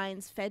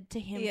lines fed to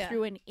him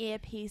through an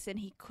earpiece and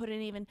he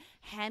couldn't even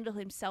handle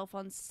himself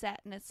on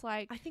set. And it's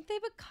like, I think they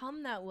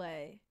become that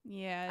way.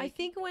 yeah. I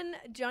think when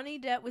Johnny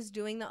Depp was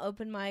doing the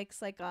open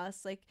mics like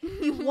us, like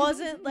he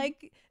wasn't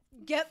like,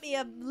 get me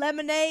a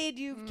lemonade,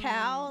 you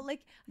cow.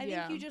 Like I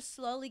think you just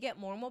slowly get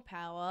more and more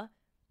power,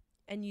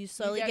 and you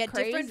slowly get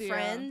different crazier.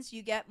 friends.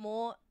 You get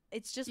more.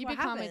 It's just you what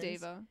become happens. a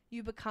diva.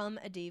 You become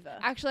a diva.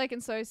 Actually, I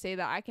can so see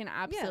that. I can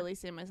absolutely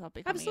see myself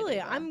becoming Absolutely,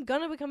 a diva. I'm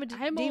gonna become a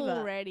I'm diva.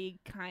 already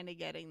kind of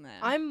getting there.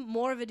 I'm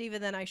more of a diva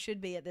than I should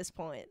be at this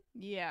point.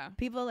 yeah.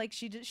 People are like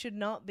she should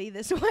not be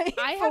this way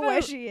I for have where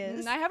a, she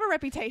is. I have a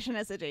reputation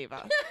as a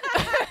diva.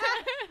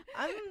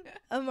 I'm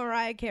a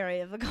Mariah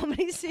Carey of the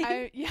comedy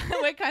scene. Yeah,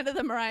 we're kind of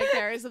the Mariah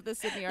Careys of the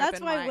Sydney That's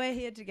Open why mic. we're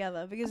here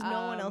together, because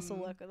no one else will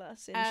work with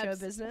us in show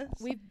business.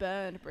 We've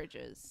burned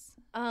bridges.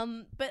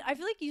 But I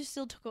feel like you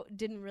still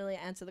didn't really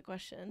answer the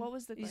question. What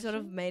was the You question? sort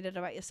of made it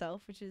about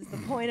yourself, which is the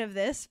point of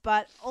this,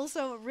 but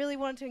also really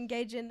wanted to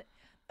engage in.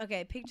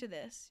 Okay, picture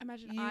this.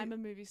 Imagine You- I'm a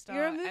movie star.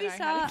 you're a movie and I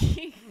star had a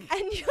kink.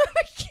 and you're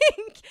a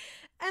kink,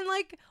 and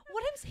like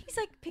what I'm saying is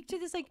like picture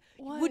this. Like,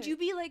 would What? you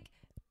be like?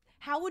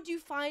 How would you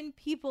find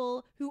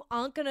people who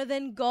aren't gonna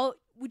then go?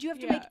 Would you have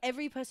to make Yeah.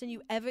 every person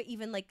you ever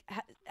even like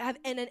have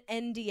an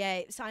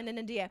NDA, sign an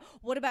NDA?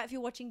 What about if you're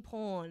watching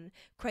porn,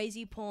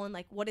 crazy porn?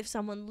 Like, what if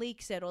someone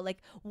leaks it, or like,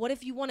 what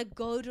if you want to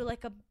go to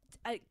like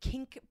a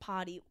kink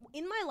party?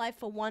 In my life,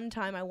 for one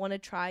time, I want to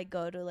try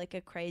go to like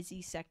a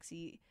crazy,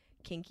 sexy,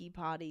 kinky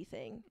party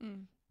thing.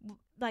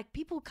 Like,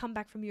 people come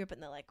back from Europe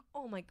and they're like,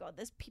 "Oh my god,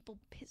 there's people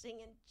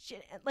pissing and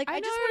shit." And, like, I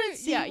just want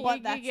to see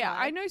what that's like.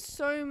 I know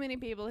so many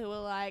people who are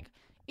like,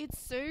 it's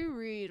so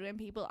rude when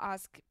people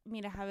ask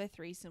me to have a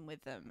threesome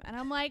with them. And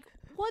I'm like,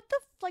 what the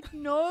like,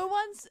 no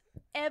one's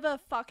ever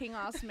fucking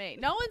asked me.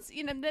 No one's,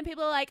 you know, then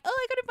people are like, oh,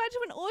 I got invited to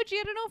an orgy.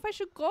 I don't know if I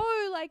should go.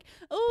 Like,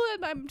 oh,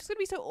 I'm just going to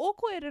be so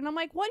awkward. And I'm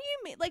like, what do you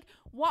mean? Like,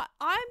 what?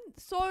 I'm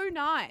so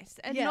nice.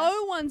 And Yeah.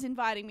 no one's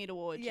inviting me to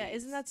orgies. Yeah,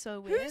 isn't that so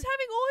weird? Who's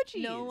having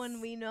orgies? No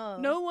one we know.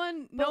 No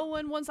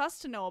one wants us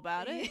to know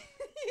about it.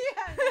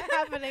 Yeah, they're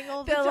happening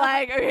all the They're time.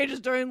 like, okay,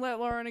 just don't let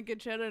Lauren and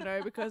Conchetta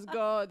know because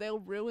God, they'll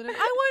ruin it.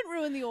 I won't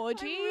ruin the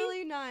orgy. I'm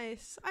really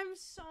nice. I'm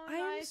so I am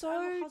nice. so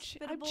I'm I'm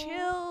hospitable.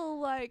 chill.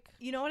 Like,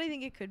 You know what I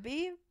think it could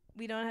be?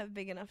 We don't have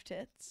big enough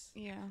tits.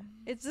 yeah.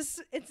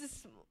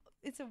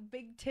 It's a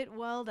big tit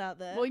world out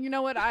there. Well, you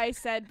know what I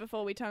said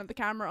before we turned the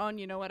camera on?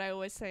 You know what I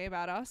always say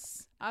about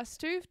us? Us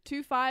two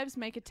 5s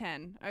make a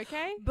 10,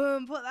 okay?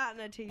 Boom, put that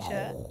in a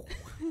t-shirt.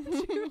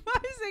 2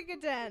 5 make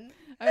a 10.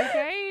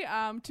 Okay?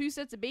 2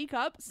 sets of B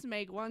cups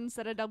make 1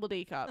 set of double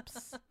D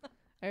cups.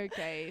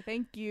 Okay,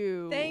 thank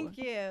you. Thank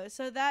you.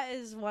 So that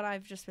is what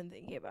I've just been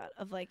thinking about.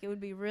 Of like, it would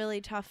be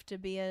really tough to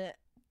be a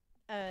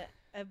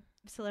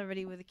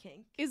celebrity with a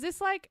kink. Is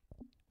this like,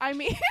 I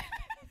mean,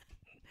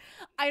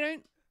 I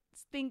don't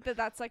think that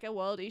that's like a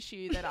world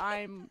issue that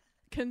I'm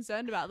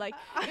concerned about. Like,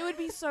 it would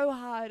be so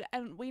hard,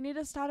 and we need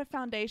to start a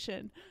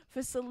foundation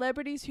for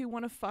celebrities who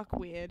want to fuck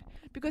weird,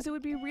 because it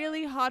would be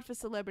really hard for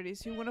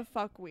celebrities who want to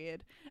fuck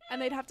weird,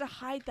 and they'd have to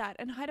hide that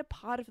and hide a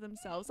part of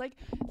themselves. Like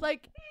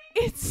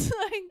it's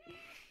like,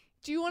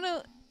 do you want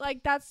to,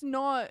 like, that's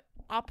not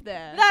up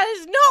there. That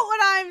is not what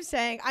I'm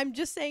saying. I'm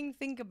just saying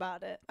think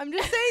about it. I'm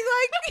just saying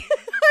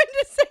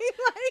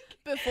like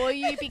Before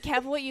you be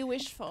careful what you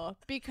wish for,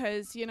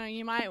 because, you know,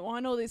 you might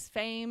want all this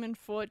fame and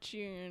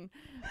fortune,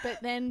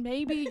 but then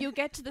maybe you'll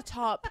get to the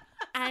top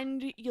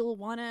and you'll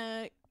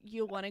wanna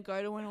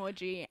go to an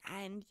orgy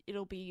and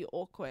it'll be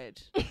awkward.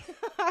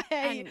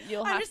 And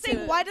you'll I'm have just to.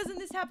 saying, why doesn't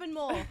this happen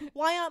more?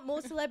 Why aren't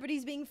more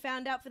celebrities being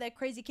found out for their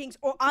crazy kinks?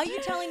 Or are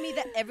you telling me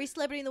that every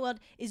celebrity in the world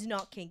is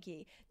not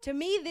kinky? To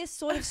me, this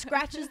sort of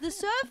scratches the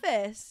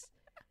surface.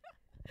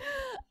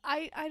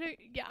 I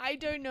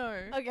don't know.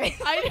 Okay,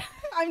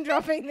 I'm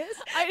dropping this.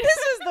 This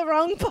is the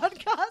wrong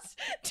podcast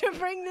to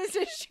bring this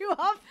issue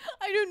up.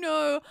 I don't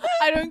know.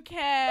 I don't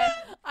care.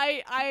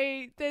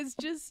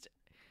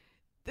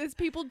 There's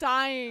people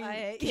dying, I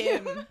hate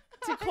Kim. you.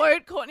 To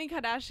quote Kourtney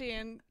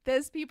Kardashian,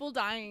 there's people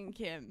dying,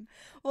 Kim.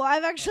 Well,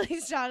 I've actually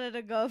started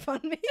a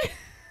GoFundMe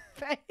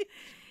page.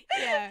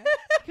 Yeah.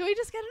 Can we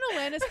just get an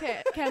awareness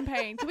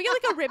campaign? Can we get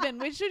like a ribbon?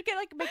 We should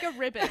make a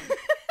ribbon.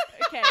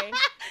 Okay.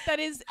 That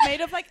is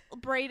made of like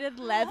braided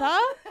leather,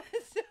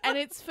 and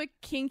it's for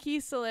kinky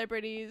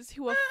celebrities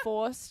who are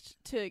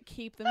forced to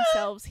keep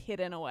themselves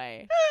hidden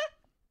away.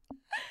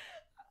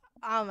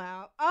 I'm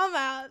out.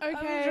 Okay.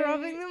 I'm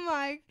dropping the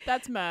mic.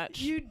 That's merch.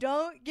 You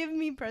don't give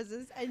me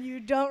presents and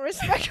you don't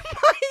respect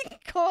my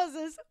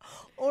causes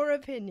or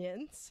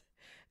opinions.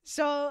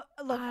 So,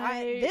 look,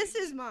 this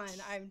is mine.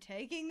 I'm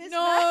taking this back.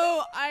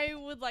 No, I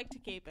would like to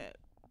keep it.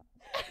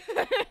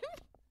 Oh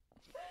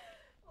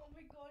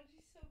my god,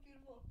 she's so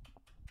beautiful.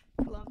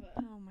 Love it.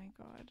 Oh my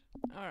god.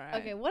 All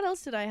right. Okay, what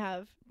else did I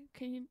have?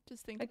 Can you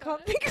just think I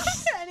about can't it? think of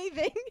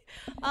anything.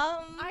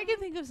 I can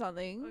think of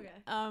something.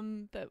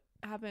 Okay. That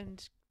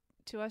happened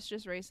to us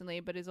just recently,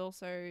 but is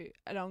also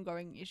an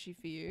ongoing issue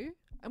for you.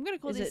 I'm gonna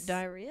call Is this it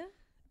diarrhea?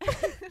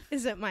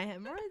 Is it my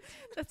hemorrhoids?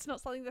 That's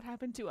not something that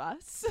happened to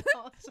us.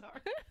 Oh,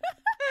 sorry.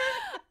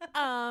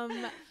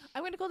 I'm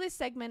gonna call this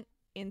segment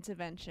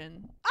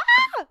intervention.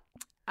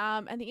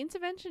 And the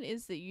intervention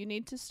is that you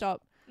need to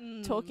stop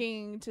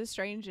talking to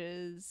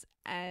strangers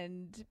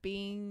and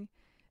being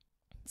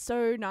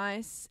so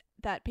nice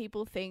that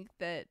people think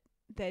that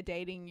they're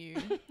dating you.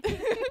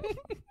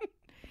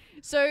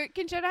 So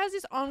Conchetta has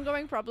this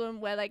ongoing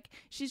problem where like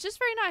she's just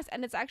very nice,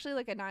 and it's actually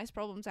like a nice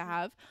problem to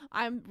have.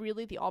 I'm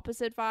really the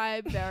opposite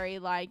vibe, very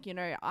like, you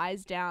know,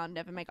 eyes down,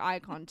 never make eye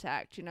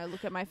contact, you know,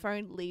 look at my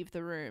phone, leave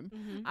the room.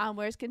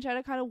 Whereas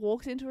Conchetta kind of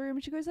walks into a room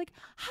and she goes like,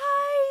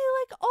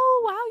 hi, like,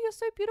 oh wow, you're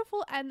so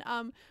beautiful.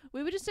 And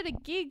we were just at a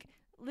gig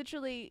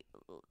literally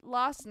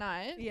last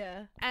night.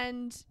 Yeah.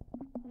 And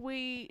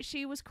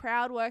she was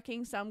crowd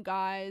working some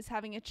guys,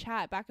 having a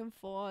chat back and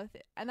forth,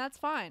 and that's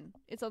fine.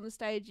 It's on the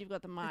stage, you've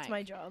got the mic. It's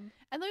my job.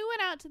 And then we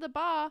went out to the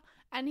bar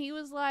and he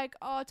was like,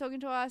 oh, talking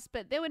to us,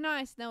 but they were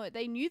nice. No,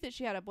 they knew that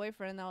she had a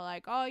boyfriend, and they were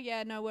like, oh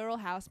yeah, no, we're all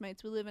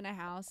housemates. We live in a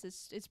house.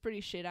 It's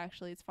pretty shit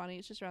actually. It's funny.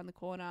 It's just around the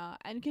corner.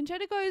 And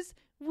Conchetta goes,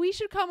 we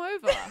should come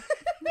over.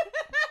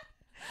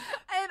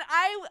 And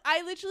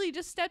I literally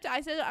just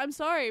I said, I'm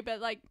sorry, but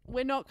like,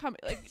 we're not coming.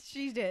 Like,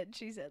 She said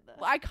that.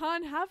 I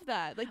can't have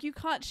that. Like, you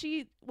can't,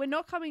 we're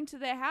not coming to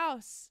their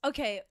house.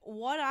 Okay,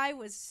 what I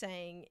was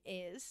saying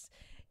is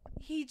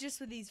he just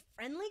with these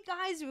friendly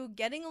guys who were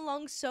getting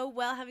along so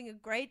well, having a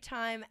great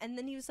time, and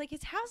then he was like,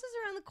 his house is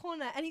around the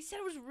corner, and he said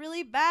it was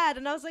really bad,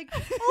 and I was like, oh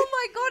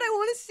my god, I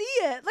want to see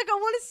it. Like, I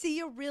want to see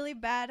a really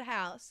bad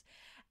house.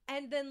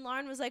 And then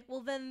Lauren was like,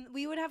 well, then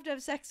we would have to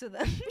have sex with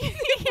them.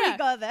 Yeah. We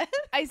got there.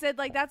 I said,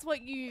 like, that's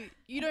what you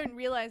don't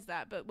realize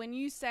that. But when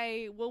you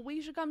say, well, we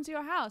should come to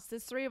your house,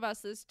 there's 3 of us,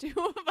 there's 2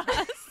 of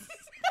us.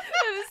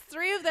 There's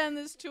 3 of them,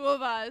 there's 2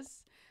 of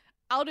us.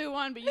 I'll do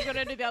 1, but you got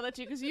to do the other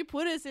 2 because you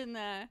put us in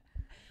there.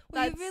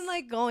 We've been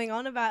like going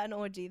on about an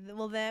orgy.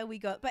 Well, there we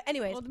go. But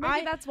anyways, well,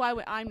 maybe that's why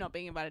I'm not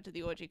being invited to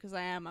the orgy, because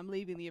I'm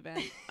leaving the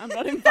event. I'm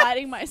not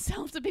inviting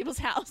myself to people's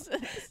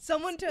houses.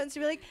 Someone turns to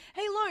me like,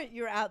 hey, Lauren,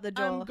 you're out the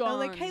door. I'm gone. I'm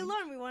like, hey,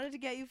 Lauren, we wanted to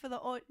get you for the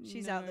orgy.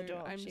 She's out the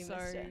door. I'm she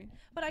sorry. missed it.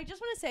 But I just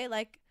want to say,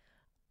 like,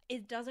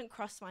 it doesn't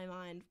cross my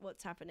mind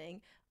what's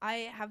happening.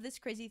 I have this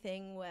crazy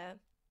thing where,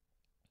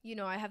 you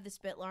know, I have this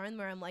bit, Lauren,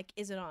 where I'm like,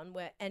 is it on?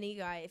 Where any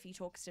guy, if he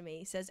talks to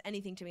me, says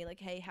anything to me,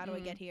 like, hey, how do I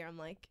get here? I'm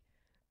like,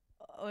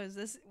 oh, is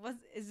this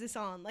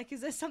on? Like,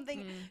 is there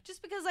something?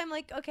 Just because I'm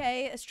like,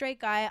 okay, a straight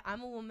guy,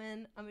 I'm a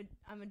woman, I'm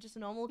just a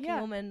normal looking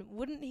woman.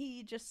 Wouldn't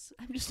he just?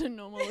 I'm just a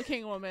normal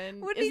looking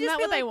woman. Wouldn't Isn't he just that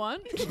be what they like-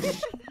 want?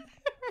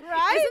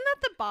 Right? Isn't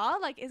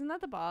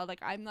that the bar? Like,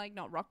 I'm like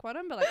not rock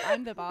bottom, but like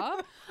I'm the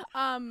bar.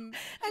 And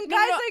no,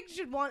 guys no. like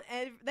should want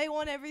they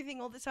want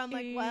everything all the time.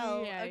 Like,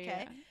 well, Yeah, okay.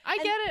 yeah. I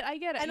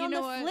get it. And you on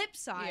know the what? flip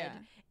side, Yeah.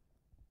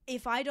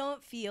 if I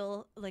don't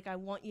feel like I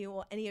want you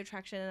or any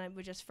attraction and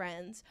we're just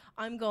friends,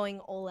 I'm going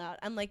all out.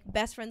 I'm like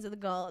best friends with the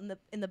girl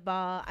in the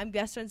bar. I'm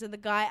best friends with the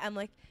guy.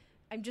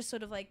 I'm just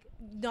sort of like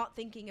not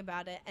thinking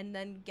about it and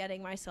then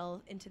getting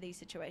myself into these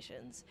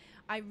situations.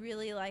 I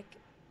really like.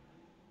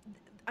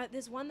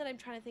 There's one that I'm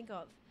trying to think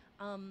of.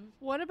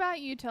 What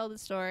about you tell the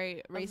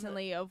story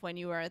recently of when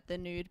you were at the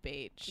nude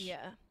beach?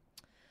 Yeah.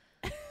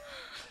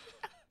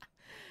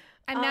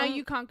 And now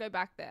you can't go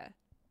back there.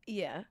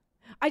 Yeah.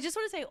 I just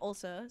want to say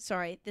also,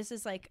 sorry, this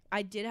is like,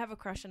 I did have a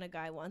crush on a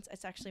guy once.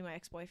 It's actually my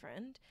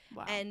ex-boyfriend.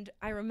 Wow. And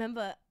I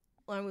remember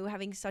when we were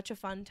having such a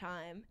fun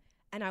time,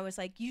 and I was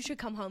like, you should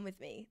come home with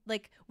me.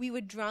 Like, we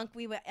were drunk,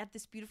 we were at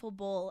this beautiful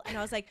ball, and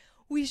I was like,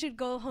 we should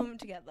go home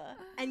together.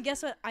 And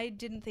guess what? I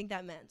didn't think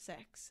that meant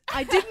sex.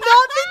 I did not think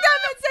that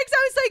meant sex.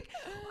 I was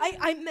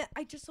like,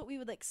 I just thought we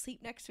would like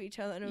sleep next to each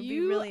other and it would be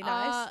really You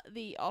nice. are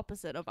the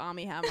opposite of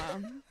Army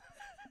Hammer.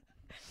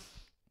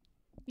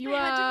 You I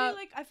had are. to be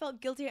like, I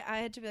felt guilty. I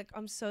had to be like,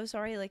 I'm so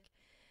sorry. Like,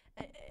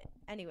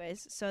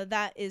 anyways, so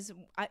that is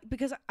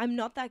because I'm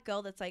not that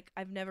girl that's like,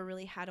 I've never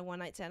really had a one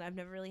night stand. I've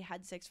never really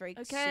had sex very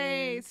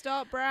Okay, soon.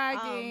 stop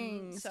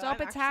bragging. So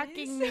Stop I'm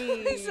attacking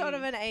actually me. sort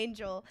of an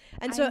angel.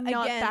 And I'm so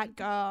not again, that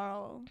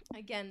girl.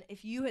 again,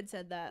 if you had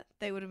said that,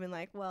 they would have been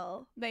like,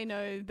 well, They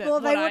know that. well,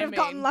 they what would I have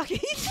gotten mean. lucky.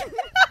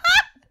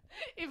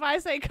 If I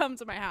say come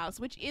to my house,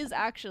 which is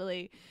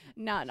actually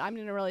none. I'm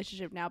in a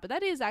relationship now, but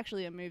that is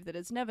actually a move that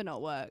has never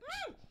not worked.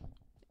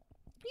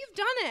 You've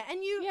done it,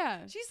 and you.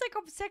 Yeah. She's like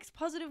a sex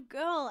positive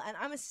girl, and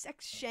I'm a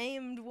sex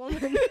shamed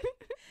woman.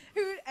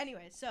 Who,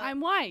 anyway, so I'm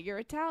white. You're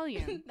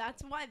Italian.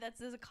 that's why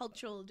there's a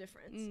cultural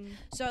difference. Mm.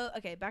 So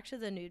okay, back to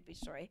the nude beach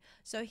story.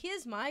 So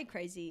here's my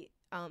crazy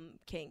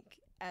kink,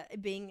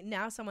 being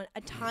now someone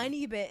a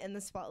tiny bit in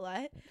the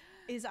spotlight.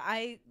 Is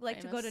I like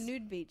to go to Famous.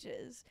 nude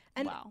beaches,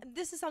 and Wow.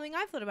 this is something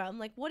I've thought about. I'm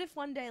like, what if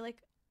one day like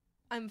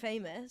I'm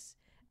famous,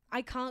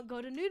 I can't go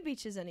to nude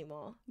beaches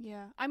anymore?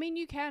 Yeah. I mean,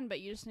 you can,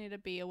 but you just need to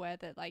be aware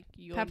that like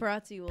you'll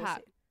Paparazzi will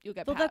see. you'll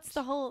get. Well, that's papped.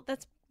 the whole.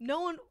 That's no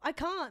one. I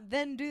can't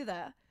then do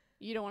that.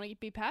 You don't want to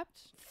be papped.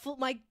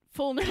 My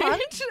Full nude.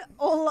 cunt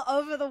all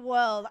over the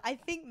world. I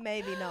think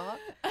maybe not.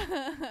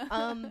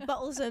 But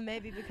also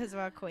maybe because of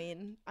our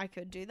queen, I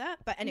could do that.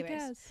 But anyways,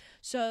 Yes.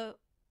 so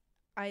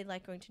I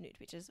like going to nude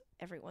beaches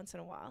every once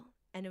in a while.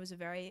 And it was a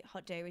very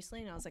hot day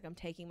recently, and I was like, I'm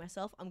taking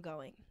myself, I'm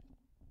going.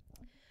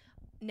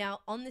 Now,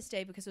 on this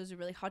day, because it was a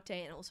really hot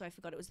day, and also I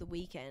forgot it was the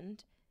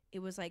weekend, it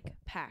was like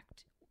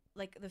packed.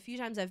 Like the few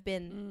times I've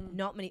been,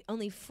 not many,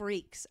 only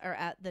freaks are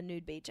at the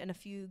nude beach and a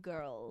few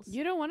girls.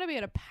 You don't want to be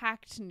at a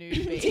packed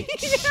nude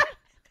beach.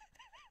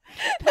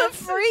 The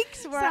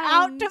freaks were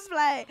out to sounds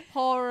play.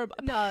 Horrible.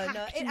 No,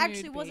 Packed it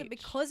actually nude wasn't beach.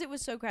 because it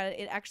was so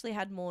crowded. It actually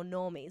had more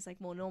normies,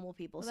 like more normal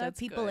people. Well, so that's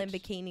people in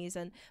good.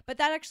 bikinis but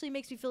that actually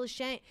makes me feel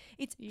ashamed.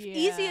 It's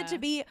easier Yeah. to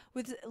be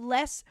with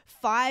less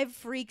 5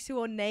 freaks who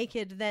are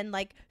naked than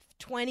like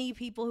 20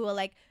 people who are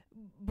like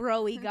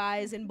bro-y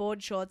guys in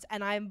board shorts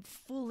and I'm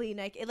fully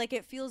naked. Like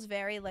it feels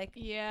very like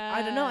Yeah.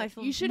 I don't know, I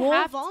feel you should more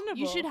have vulnerable.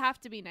 You should have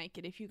to be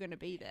naked if you're going to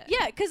be there.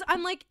 yeah, because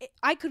I'm like,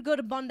 I could go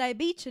to Bondi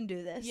Beach and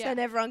do this, Yeah. and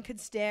everyone could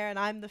stare, and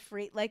I'm the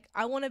freak. Like,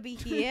 I want to be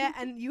here,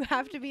 and you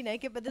have to be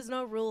naked, but there's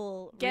no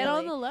rule. Get really.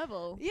 on the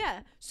level. Yeah.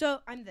 So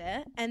I'm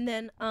there, and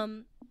then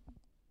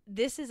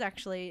this is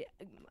actually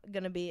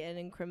gonna be an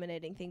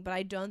incriminating thing, but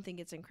I don't think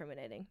it's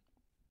incriminating.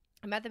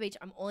 I'm at the beach.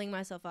 I'm oiling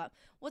myself up.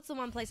 What's the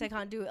one place I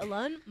can't do it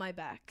alone? My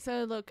back.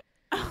 So look.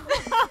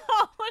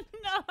 Oh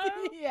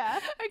no. Yeah.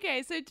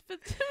 Okay, so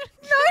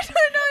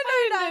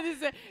No.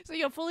 So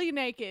you're fully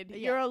naked. Yeah.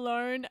 You're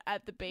alone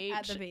at the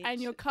beach. beach.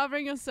 And you're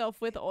covering yourself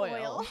with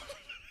oil.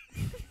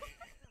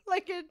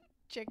 Like a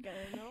chicken.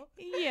 No?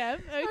 Yeah.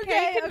 Okay,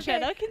 Okay,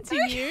 Conchetta,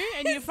 continue.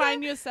 And you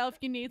find yourself,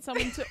 you need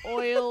someone to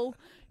oil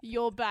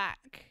your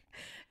back.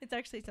 It's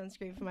actually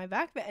sunscreen for my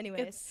back, but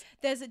anyways,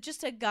 there's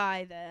just a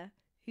guy there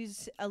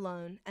who's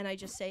alone, and I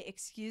just say,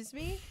 "Excuse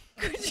me,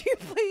 could you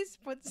please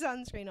put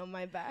sunscreen on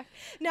my back?"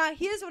 Now,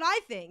 here's what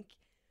I think.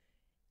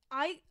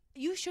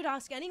 You should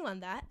ask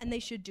anyone that, and they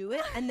should do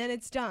it, and then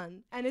it's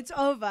done, and it's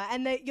over,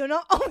 and you're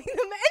not owing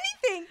them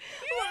anything.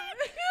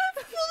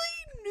 You're a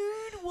fully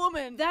nude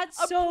woman That's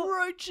so-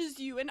 approaches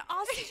you and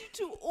asks you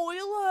to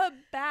oil her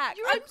back.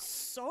 I'm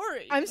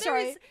sorry. I'm There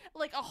sorry. is,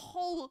 like a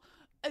whole.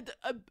 You're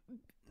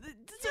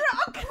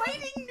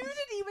equating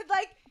nudity with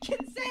like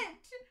consent,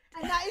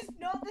 and that is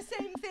not the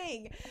same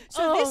thing.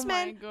 So Oh this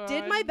my man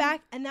did my God.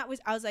 back, and I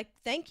was like,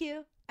 "Thank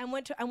you," and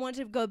I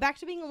wanted to go back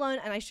to being alone,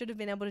 and I should have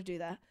been able to do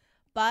that.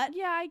 But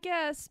Yeah, I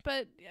guess,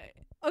 but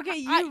okay,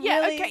 you yeah,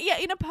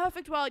 really, in a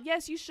perfect world,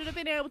 yes, you should have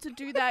been able to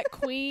do that,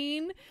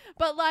 queen.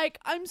 But like,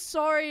 I'm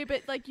sorry,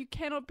 but like, you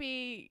cannot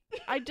be.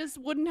 I just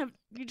wouldn't have.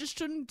 You just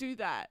shouldn't do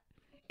that.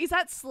 Is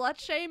that slut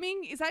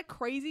shaming? Is that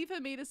crazy for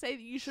me to say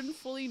that you shouldn't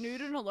fully nude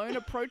and alone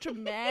approach a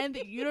man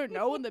that you don't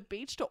know on the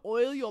beach to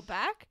oil your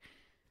back?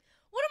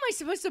 What am I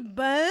supposed to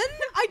burn?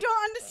 I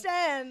don't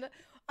understand.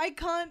 I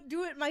can't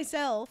do it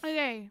myself.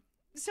 Okay.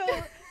 So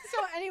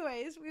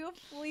anyways, we were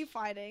fully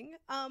fighting.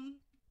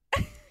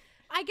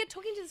 I get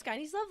talking to this guy,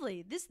 and he's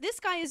lovely. This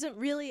guy isn't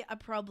really a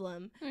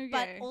problem, but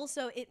Okay.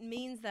 also it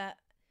means that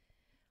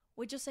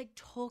we're just like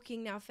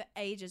talking now for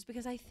ages,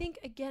 because I think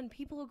again,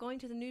 people who are going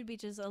to the nude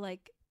beaches are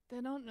like,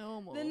 They're not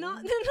normal. they're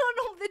not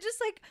normal. They're just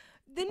like,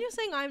 then you're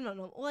saying I'm not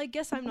normal. Well, I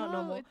guess I'm not No,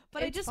 normal,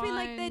 but I it's just mean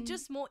like they're fine.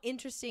 just more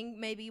interesting,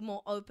 maybe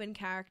more open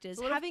characters,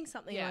 Sort of- having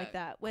something yeah, like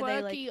that where they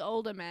like. Quirky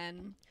older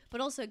men. But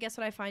also, guess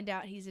what I find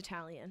out? He's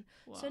Italian.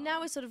 So now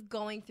we're sort of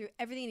going through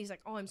everything, and he's like,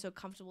 "Oh, I'm so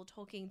comfortable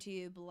talking to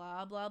you,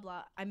 blah blah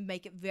blah." I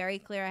make it very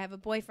clear I have a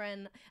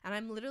boyfriend, and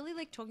I'm literally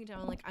like talking to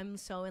him, like I'm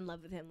so in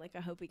love with him, like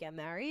I hope we get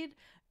married.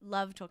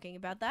 Love talking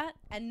about that,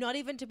 and not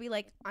even to be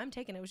like I'm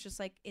taken. It was just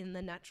like in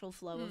the natural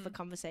flow of the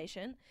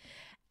conversation,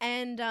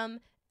 and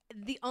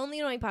the only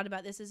annoying part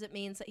about this is it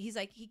means that he's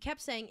like, he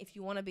kept saying, if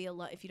you want to be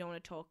alone, if you don't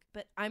want to talk,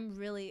 but I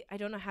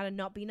don't know how to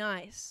not be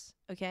nice.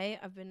 Okay.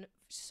 I've been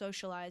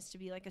socialized to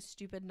be like a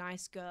stupid,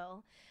 nice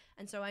girl.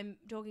 And so I'm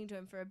talking to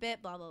him for a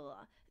bit, blah, blah,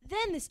 blah.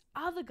 Then this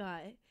other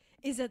guy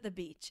is at the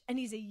beach and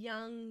he's a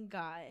young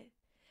guy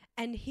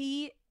and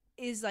he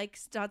is like,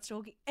 starts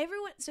talking.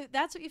 Everyone, so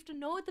that's what you have to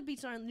know at the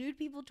beach. Nude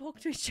people talk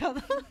to each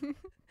other. And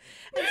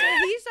so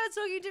he starts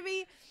talking to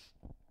me.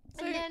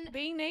 So and then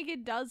being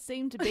naked does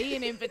seem to be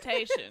an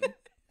invitation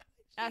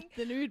at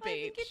the nude beach. I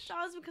think it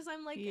does because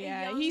I'm like a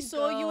yeah, young he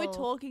saw you were girl.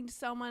 talking to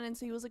someone, and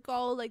so he was like,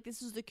 "Oh, like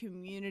this is the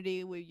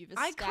community where you've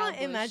I established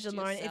can't imagine,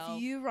 Lauren, if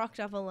yourself." you rocked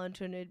up alone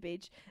to a nude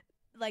beach,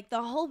 like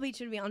the whole beach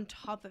would be on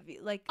top of you.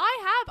 Like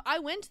I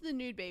went to the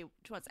nude beach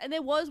once, and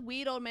there was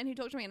weird old men who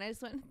talked to me, and I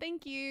just went,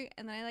 "Thank you,"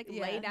 and then I like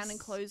lay down and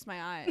Yes. closed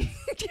my eyes.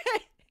 okay.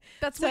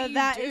 That's So what you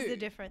that do. is the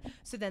difference.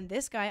 So then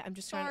this guy, I'm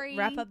just trying to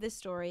wrap up this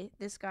story.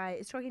 This guy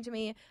is talking to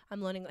me.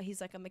 I'm learning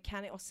he's like a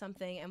mechanic or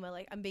something. And we're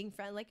like, I'm being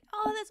friendly. Like,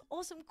 oh, that's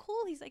awesome.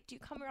 Cool. He's like, do you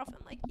come here often?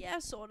 I'm like, yeah,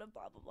 sort of,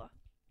 blah, blah, blah.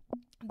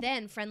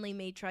 Then friendly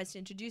me tries to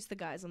introduce the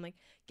guys. I'm like,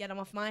 get him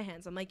off my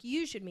hands. I'm like,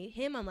 you should meet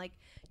him. I'm like,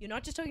 you're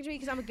not just talking to me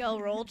because I'm a girl.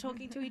 We're all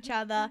talking to each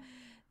other.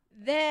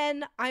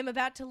 Then I'm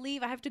about to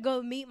leave. I have to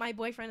go meet my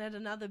boyfriend at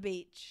another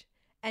beach.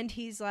 And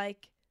he's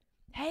like,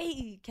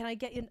 hey, can I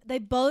get your... They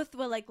both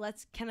were like,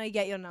 can I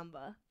get your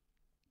number?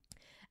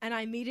 And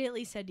I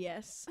immediately said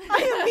yes. I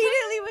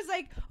immediately was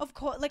like, of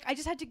course. Like, I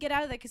just had to get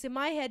out of there because in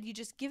my head, you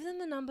just give them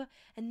the number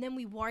and then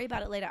we worry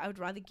about it later. I would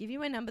rather give you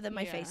my number than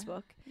my Yeah.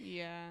 Facebook.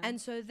 Yeah. And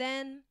so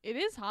then... it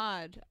is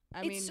hard.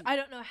 I mean, I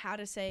don't know how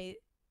to say...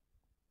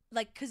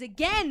 Like, because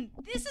again,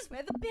 this is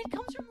where the bit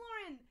comes from,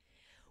 Lauren.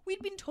 We'd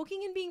been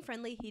talking and being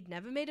friendly. He'd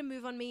never made a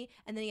move on me.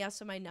 And then he asked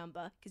for my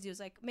number because he was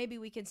like, maybe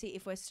we can see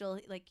if we're still...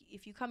 Like,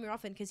 if you come here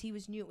often, because he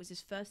was new. It was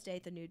his first day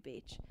at the nude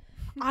beach.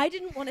 I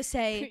didn't want to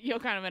say... you're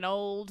kind of an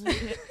old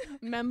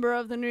member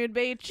of the nude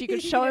beach. You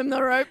could show him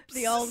the ropes.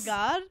 the old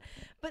guard.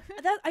 But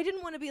that I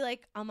didn't want to be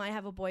like, I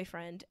have a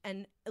boyfriend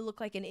and look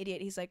like an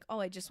idiot. He's like, oh,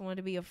 I just wanted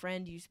to be your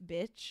friend, you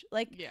bitch.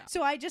 Like, Yeah.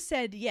 so I just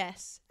said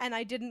yes. And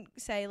I didn't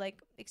say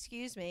like,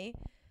 excuse me.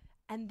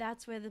 And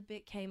that's where the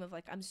bit came of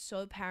like, I'm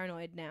so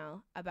paranoid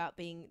now about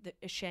being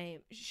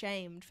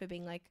shamed for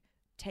being like,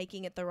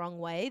 taking it the wrong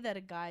way, that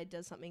a guy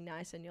does something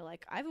nice and you're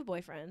like, I have a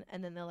boyfriend.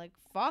 And then they're like,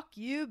 fuck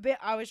you, bitch.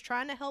 I was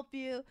trying to help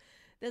you.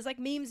 There's like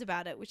memes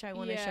about it, which I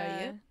want to show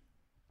you.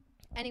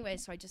 Anyway,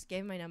 so I just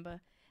gave him my number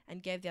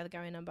and gave the other guy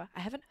my number. I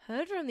haven't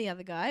heard from the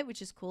other guy,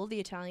 which is cool, the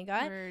Italian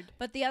guy. Word.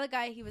 But the other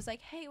guy, he was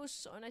like, hey, it was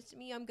so nice to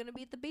meet you. I'm going to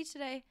be at the beach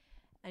today.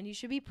 And you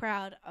should be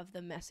proud of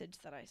the message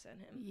that I sent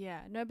him. Yeah.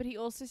 No, but he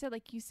also said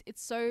like,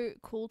 it's so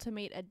cool to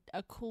meet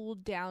a cool,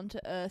 down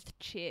to earth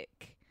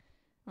chick.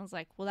 I was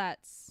like, well,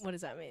 that's... What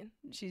does that mean?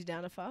 She's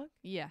down to fuck?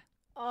 yeah.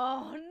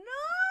 Oh,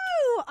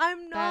 no,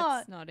 I'm not.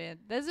 That's not it.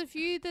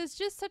 There's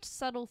just such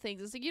subtle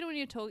things. It's like, when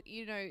you talk,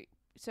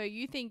 so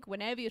you think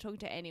whenever you're talking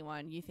to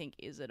anyone, you think,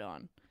 is it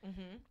on?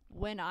 Mm-hmm.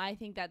 When I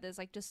think that there's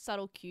like just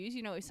subtle cues,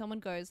 if someone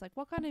goes like,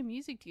 what kind of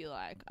music do you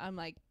like? I'm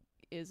like,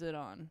 is it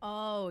on?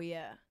 Oh,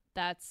 yeah.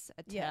 That's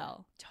a Yeah,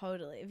 tell.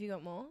 totally. Have you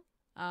got more?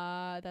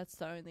 That's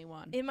the only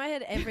one. In my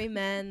head, every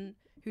man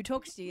who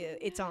talks to you,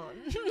 it's on.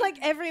 Like,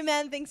 every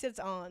man thinks it's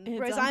on. It's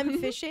Whereas on. I'm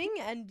fishing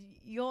and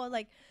you're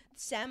like,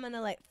 salmon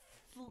are like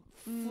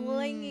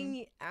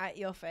flinging at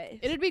your face.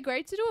 It'd be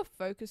great to do a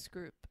focus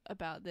group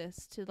about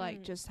this, to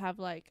like just have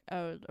like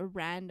a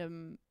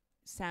random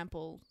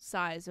sample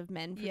size of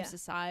men from Yeah.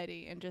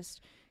 society and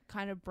just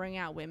kind of bring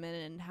out women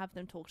and have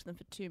them talk to them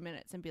for 2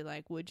 minutes and be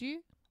like, would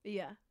you?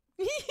 Yeah.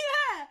 Yeah.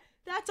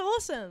 That's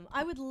awesome.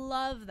 I would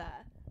love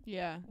that.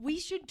 Yeah. We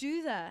should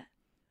do that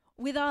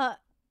with our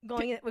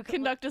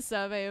Conduct a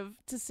survey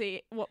to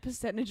see what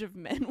percentage of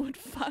men would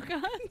fuck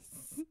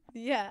us.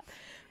 Yeah.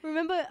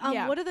 Remember,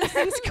 Yeah. what are those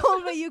things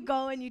called where you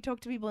go and you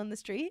talk to people in the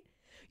street?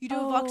 You do a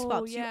vox Oh,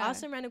 box. You yeah.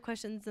 ask them random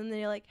questions and then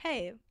you're like,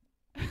 hey,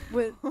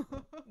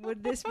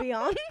 would this be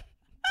on?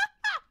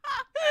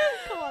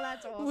 Come on,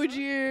 that's awesome. Would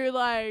you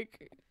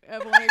like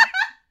ever want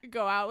to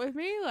go out with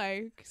me,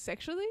 like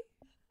sexually?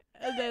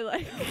 And they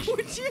like,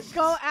 Would you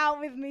go out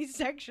with me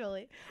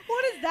sexually?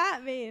 What does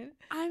that mean?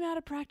 I'm out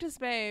of practice,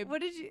 babe.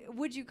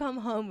 Would you come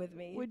home with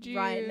me Would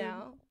right you-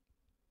 now?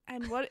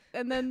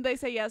 And then they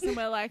say yes, and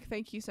we're like,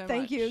 thank you so much.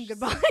 Thank you and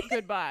goodbye.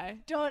 Goodbye.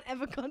 Don't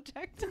ever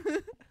contact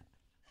us.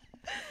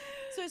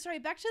 So sorry,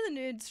 back to the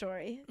nude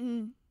story.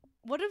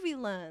 What did we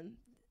learn?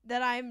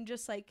 That I'm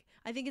just like,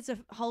 I think it's a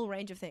whole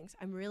range of things.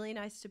 I'm really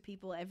nice to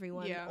people,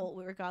 everyone, Yeah.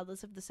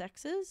 regardless of the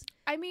sexes.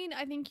 I mean,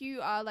 I think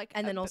you are like,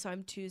 And then also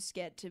I'm too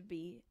scared to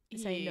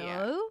say Yeah.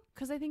 no.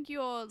 because I think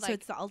you're like, So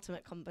it's the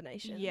ultimate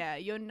combination. yeah,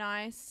 you're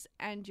nice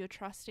and you're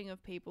trusting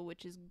of people,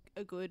 which is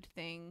a good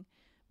thing.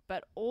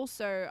 But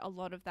also a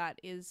lot of that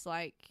is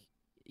like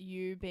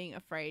you being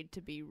afraid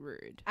to be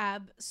rude,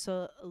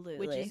 Absolutely.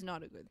 which is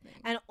not a good thing.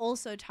 And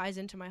also ties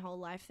into my whole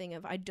life thing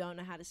of I don't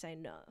know how to say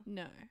no.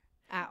 No.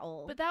 at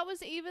all. But that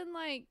was even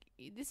like,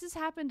 this has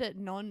happened at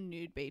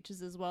non-nude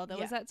beaches as well. There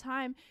was that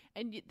time,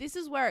 and this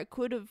is where it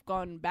could have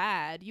gone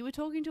bad. You were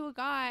talking to a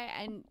guy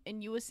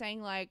and you were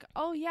saying like,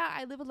 oh yeah,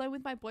 I live alone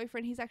with my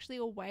boyfriend. He's actually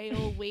away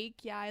all week.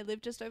 Yeah, I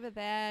live just over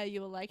there.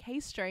 You were like, hey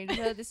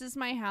stranger, this is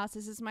my house.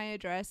 This is my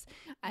address.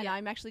 And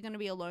I'm actually going to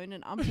be alone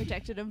and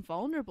unprotected and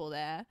vulnerable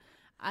there.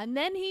 And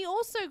then he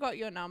also got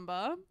your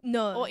number.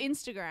 No. Or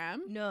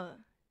Instagram. No.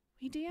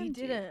 He DM'd He you.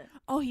 didn't.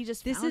 Oh, he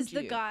just This found is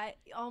the you. guy.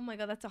 Oh my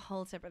God, that's a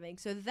whole separate thing.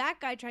 So that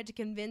guy tried to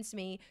convince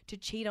me to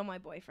cheat on my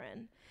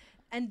boyfriend.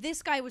 And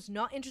this guy was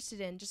not interested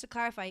in, just to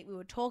clarify, we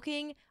were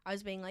talking. I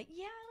was being like,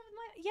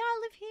 I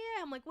live here.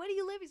 I'm like, where do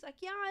you live? He's like,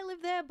 yeah, I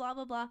live there, blah,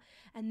 blah, blah.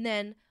 And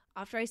then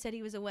after I said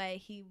he was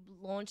away, he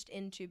launched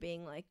into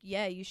being like,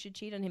 yeah, you should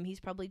cheat on him. He's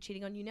probably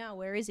cheating on you now.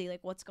 Where is he? Like,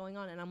 what's going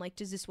on? And I'm like,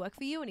 does this work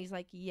for you? And he's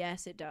like,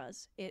 yes, it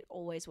does. It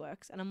always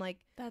works. And I'm like,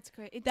 That's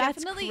great. It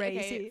That's definitely,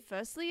 crazy. Okay,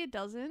 firstly, it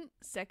doesn't.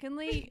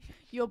 Secondly,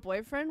 your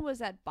boyfriend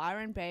was at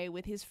Byron Bay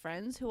with his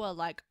friends who are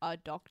like a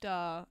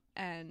doctor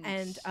and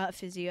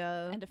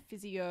physio. and a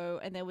physio,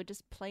 and they were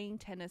just playing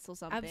tennis or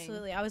something.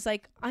 Absolutely. I was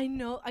like, I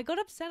know. I got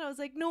upset. I was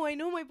like, no, I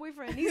know my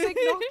boyfriend. He's like,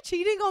 not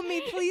cheating on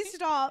me. Please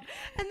stop.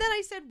 And then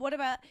I said, what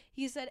about,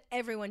 he said,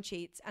 everyone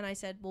cheats. And I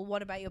said, well,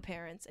 what about your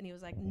parents? And he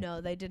was like,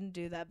 no, they didn't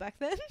do that back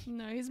then.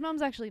 No, his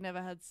mum's actually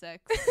never had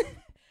sex.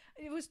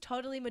 It was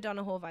totally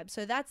Madonna Hall vibe.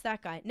 So that's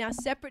that guy. Now,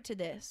 separate to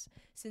this,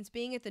 since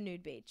being at the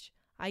nude beach,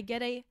 I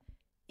get a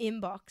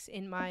inbox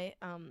in my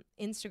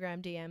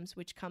Instagram DMs,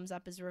 which comes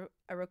up as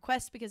a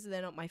request because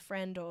they're not my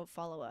friend or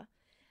follower.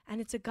 And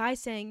it's a guy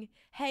saying,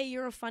 hey,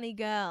 you're a funny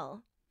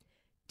girl.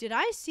 Did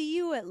I see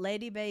you at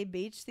Lady Bay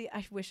Beach?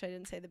 I wish I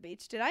didn't say the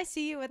beach. Did I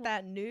see you at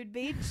that nude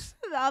beach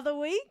the other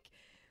week?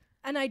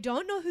 And I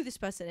don't know who this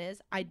person is.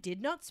 I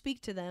did not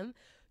speak to them.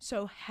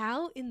 So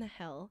how in the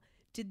hell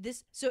did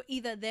this? So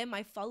either they're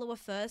my follower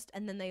first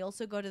and then they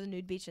also go to the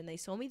nude beach and they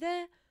saw me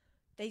there.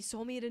 They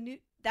saw me at a nude.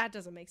 That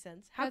doesn't make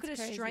sense. How That's could a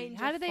crazy.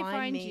 stranger How did they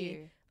find me?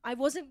 you? I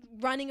wasn't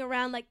running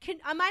around like,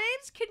 my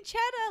name's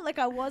Conchetta. Like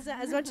I wasn't,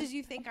 as much as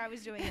you think I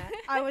was doing that.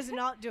 I was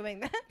not doing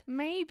that.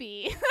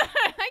 Maybe.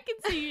 I can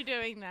see you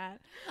doing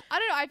that. I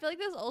don't know. I feel like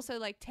there's also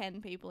like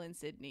 10 people in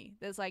Sydney.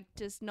 There's like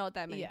just not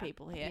that many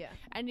people here. Yeah.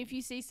 And if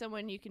you see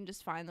someone, you can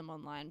just find them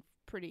online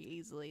pretty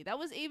easily. That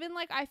was even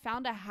like, I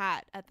found a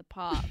hat at the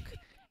park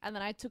and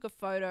then I took a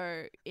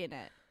photo in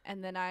it.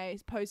 And then I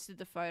posted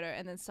the photo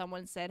and then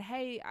someone said,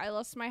 hey, I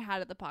lost my hat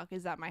at the park.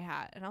 Is that my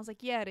hat? And I was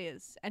like, yeah, it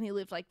is. And he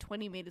lived like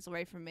 20 meters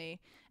away from me.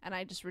 And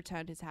I just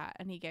returned his hat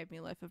and he gave me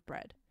a loaf of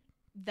bread.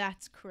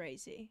 That's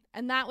crazy.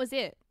 And that was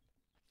it,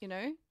 you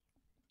know?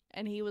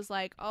 And he was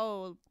like,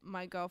 oh,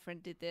 my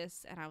girlfriend did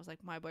this. And I was like,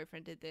 my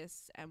boyfriend did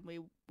this. And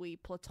we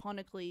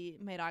platonically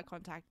made eye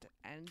contact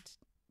and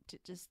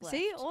just left.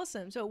 See,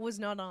 awesome. So it was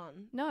not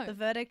on. No. The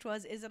verdict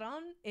was, is it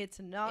on? It's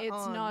not on.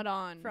 It's not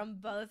on. From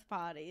both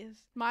parties.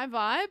 My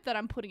vibe that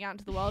I'm putting out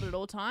into the world at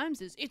all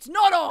times is, it's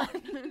not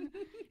on.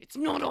 It's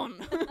not on.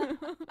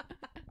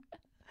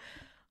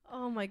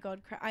 Oh my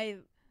God. I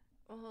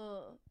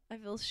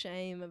feel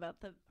shame about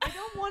I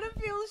don't want to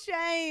feel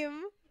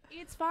shame.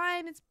 It's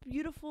fine. It's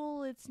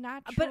beautiful. It's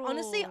natural. But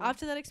honestly,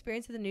 after that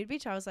experience at the nude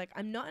beach, I was like,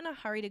 I'm not in a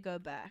hurry to go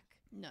back.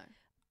 No.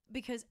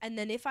 Because, and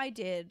then if I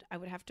did, I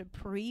would have to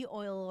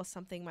pre-oil or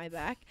something my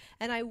back,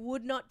 and I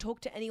would not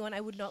talk to anyone.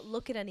 I would not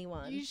look at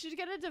anyone. You should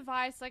get a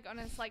device like on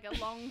a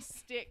long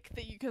stick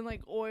that you can like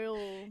oil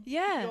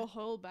Yeah. your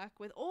whole back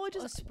with, or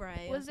just Or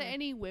spray. Was there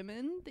any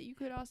women that you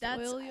could ask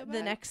That's to oil your back?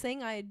 the next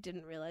thing. I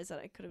didn't realize that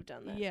I could have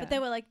done that. Yeah. But they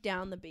were like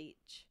down the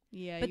beach.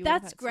 Yeah, But you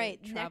would've that's had to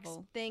great. travel.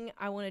 Next thing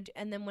I want to do,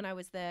 and then when I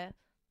was there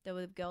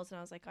were girls, and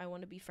I was like, I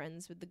want to be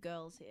friends with the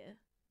girls here.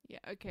 Yeah,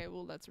 okay,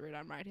 well that's rude.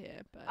 I'm right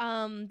here,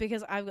 but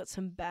Because I've got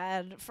some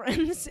bad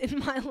friends in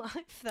my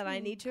life that I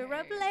need to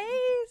Okay.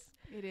 replace.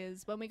 it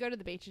is. When we go to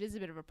the beach, it is a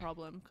bit of a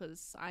problem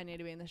because I need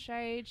to be in the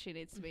shade. She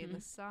needs to be in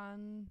the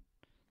sun.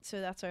 So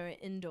that's why we're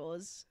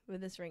indoors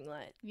with this ring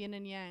light. Yin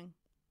and yang.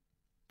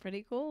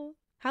 Pretty cool.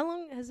 How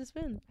long has this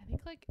been? I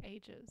think like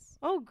ages.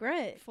 Oh,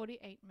 great.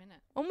 48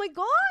 minutes. Oh my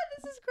God,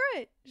 this is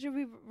great. Should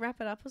we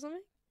wrap it up or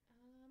something?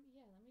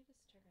 Yeah, let me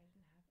just check. I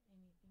didn't have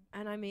anything.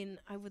 And I mean,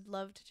 I would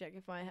love to check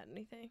if I had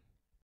anything.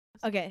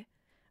 Okay,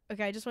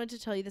 I just wanted to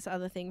tell you this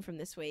other thing from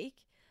this week.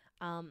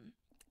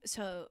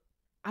 So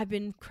I've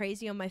been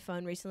crazy on my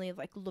phone recently of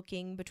like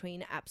looking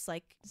between apps,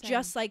 like Same.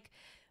 just like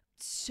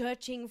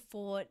searching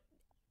for,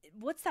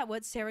 what's that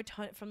word,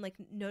 serotonin, from like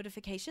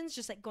notifications,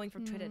 just like going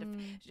from Twitter to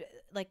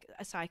like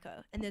a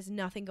psycho, and there's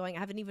nothing going. I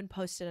haven't even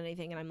posted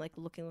anything, and I'm like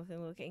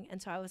looking.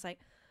 And so I was like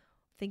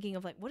thinking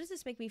of like, what does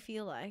this make me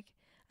feel like?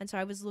 And so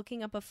I was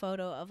looking up a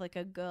photo of like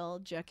a girl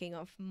jerking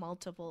off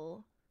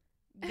multiple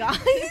guys.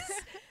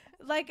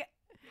 Like,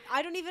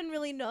 I don't even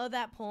really know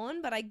that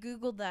porn, but I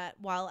Googled that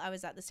while I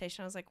was at the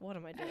station. I was like, what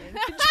am I doing?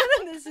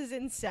 This is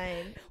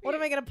insane. What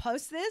am I going to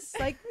post this?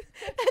 Like,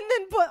 and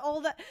then put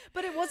all that.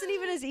 But it wasn't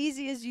even as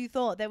easy as you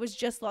thought. There was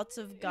just lots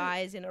of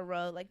guys in a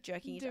row, like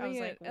jerking each other. I was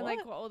like, what? And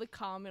like all the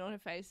comment on her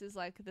face is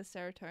like the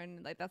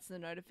serotonin, like that's the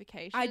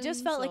notification. I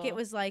just felt like it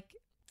was like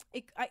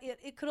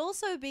it could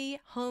also be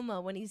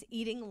Homer when he's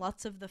eating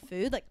lots of the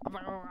food, like.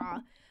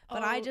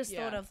 But I just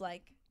thought of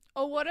like.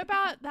 Oh, what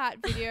about that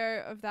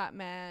video of that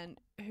man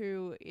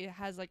who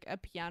has like a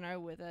piano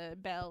with a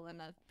bell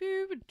and a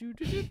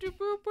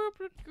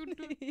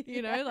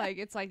you know, like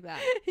it's like that.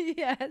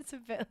 Yeah, it's a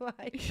bit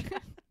like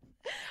that.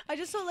 I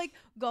just thought like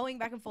going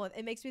back and forth.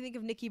 It makes me think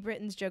of Nikki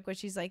Britton's joke where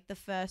she's like the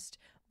first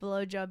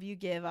blowjob you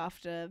give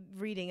after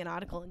reading an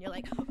article, and you're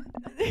like,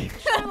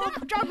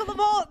 juggle the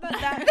vault.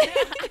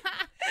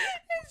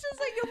 It's just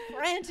like you're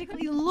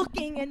frantically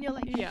looking, and you're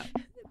like, yeah.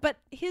 But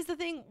here's the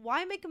thing: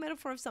 why make a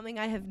metaphor of something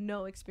I have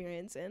no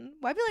experience in?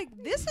 Why be like,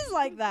 this is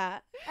like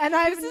that, and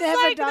I've This is never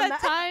like done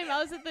that that. time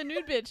I was at the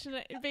nude beach and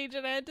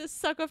I had to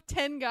suck off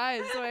 10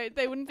 guys so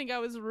they wouldn't think I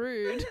was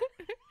rude.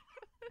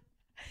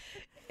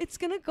 It's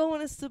gonna go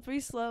on a slippery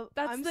slope.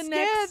 That's I'm the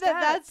scared next step.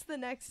 that's the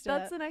next step.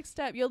 That's the next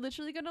step. You're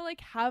literally gonna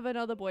like have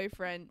another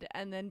boyfriend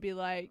and then be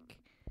like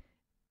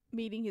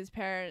meeting his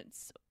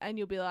parents, and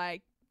you'll be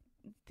like,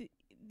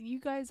 "You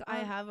guys, I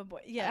have a boy.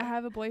 Yeah, I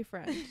have a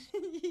boyfriend.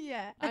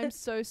 yeah. I'm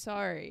so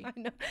sorry." I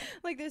know.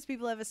 Like those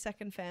people have a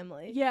second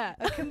family. Yeah,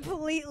 A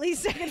completely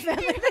second you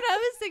family. could have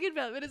a second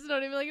family, but it's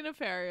not even like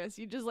nefarious.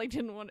 You just like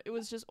didn't want. It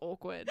was just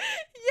awkward.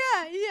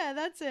 yeah,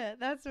 that's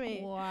it. That's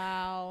me.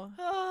 Wow,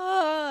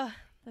 Oh,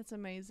 that's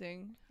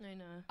amazing. I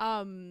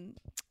know.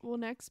 Well,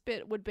 next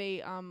bit would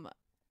be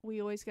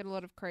we always get a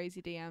lot of crazy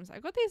DMs. I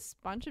got this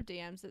bunch of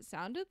DMs that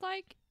sounded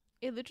like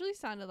it literally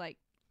sounded like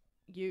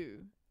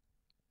you.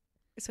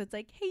 So it's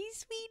like, hey,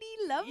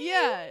 sweetie, love you.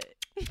 Yeah,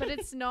 but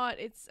it's not.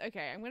 It's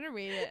okay. I'm gonna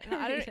read it. And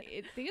I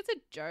think it's a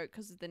joke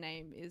because the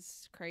name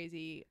is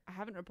crazy. I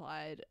haven't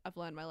replied. I've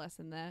learned my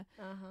lesson there.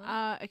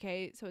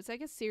 Okay, so it's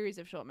like a series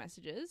of short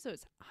messages. So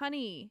it's,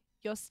 honey,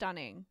 you're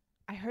stunning.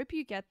 I hope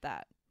you get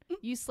that.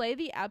 You slay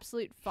the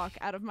absolute fuck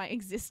out of my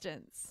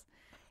existence.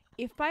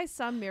 If by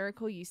some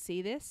miracle you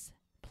see this,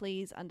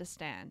 please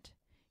understand.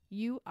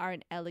 You are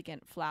an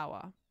elegant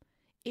flower.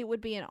 It would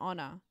be an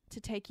honor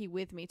to take you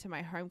with me to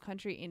my home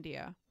country,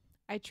 India.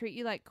 I treat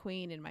you like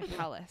queen in my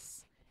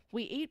palace.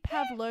 We eat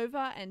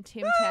pavlova and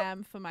Tim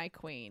Tam for my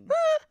queen.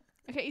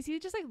 Okay, is he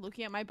just like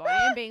looking at my body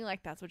and being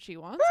like, that's what she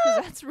wants?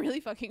 Because that's really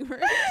fucking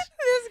rude.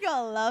 This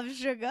girl loves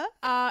sugar.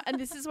 And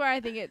this is where I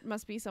think it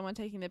must be someone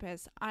taking the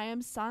piss. I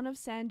am son of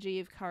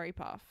Sanjeev Curry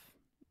Puff.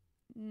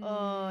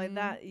 Oh,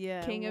 that,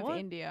 yeah. King what? of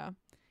India.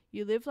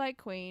 You live like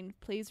queen.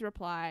 Please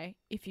reply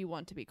if you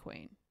want to be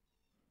queen.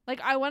 Like,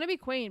 I want to be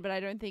queen, but I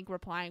don't think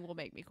replying will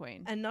make me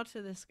queen. And not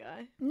to this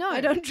guy. No. I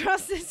don't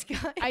trust this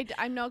guy.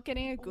 I'm not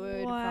getting a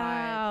good vibe.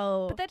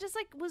 Wow. But that just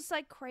like was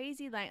like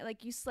crazy.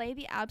 Like you slay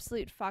the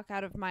absolute fuck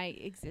out of my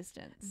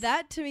existence.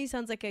 That to me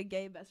sounds like a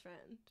gay best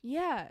friend.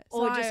 Yeah.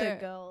 Or So just a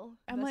girl.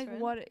 I'm best like,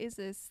 friend. what is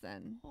this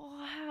then?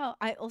 Wow.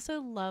 I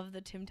also love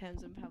the Tim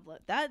Tams and Pavlova.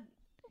 That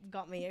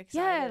got me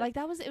excited. Yeah, like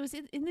that was it was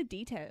in the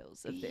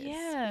details of this.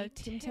 Yeah,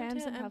 Tim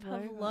Tams and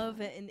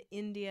Pavlova in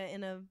India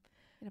in a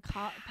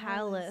palace.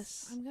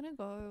 palace. I'm gonna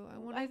go.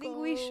 I think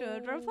we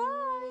should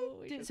reply.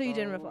 So you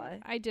didn't reply?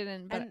 I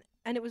didn't, but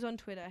and it was on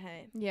Twitter,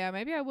 hey. yeah,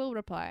 maybe I will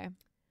reply.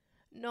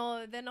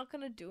 No, they're not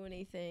gonna do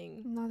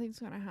anything. Nothing's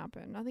gonna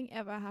happen. Nothing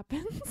ever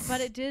happens.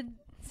 But it did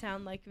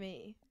sound like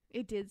me.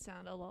 It did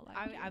sound a lot like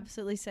I would you.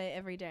 absolutely say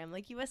every day. I'm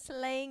like, you are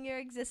slaying your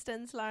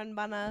existence, Lauren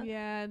Bunner.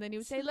 Yeah, and then he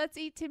would say, let's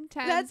eat Tim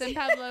Tams Let's and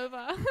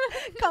Pavlova.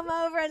 Come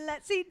over and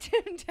let's eat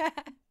Tim Tam.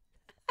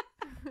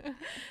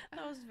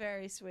 That was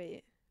very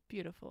sweet.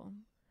 Beautiful.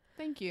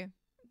 Thank you.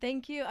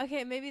 Thank you.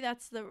 Okay, maybe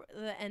that's the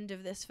end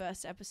of this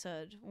first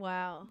episode.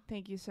 Wow.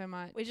 Thank you so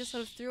much. We just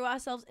sort of threw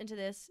ourselves into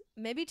this.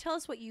 Maybe tell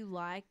us what you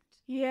liked.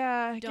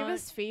 Yeah, give Don't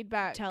us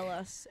feedback. Tell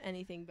us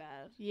anything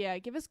bad. Yeah,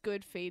 give us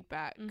good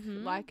feedback.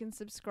 Mhm. Like and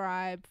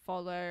subscribe,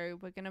 follow.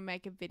 We're going to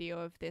make a video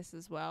of this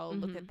as well.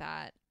 Look at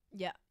that,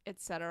 Yeah,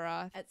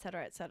 etc.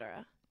 etc.,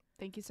 etc.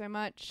 Thank you so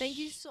much. Thank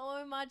you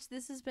so much.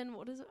 This has been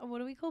what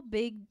do we call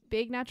big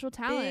natural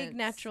talents. Big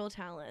natural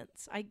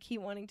talents. I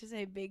keep wanting to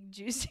say big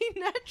juicy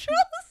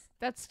naturals.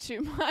 That's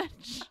too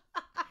much.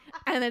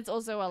 And it's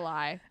also a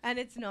lie. And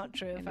it's not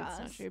true And for it's us.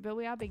 not true. But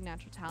we are big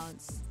natural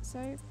talents.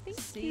 So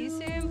See you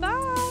soon.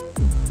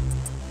 Bye.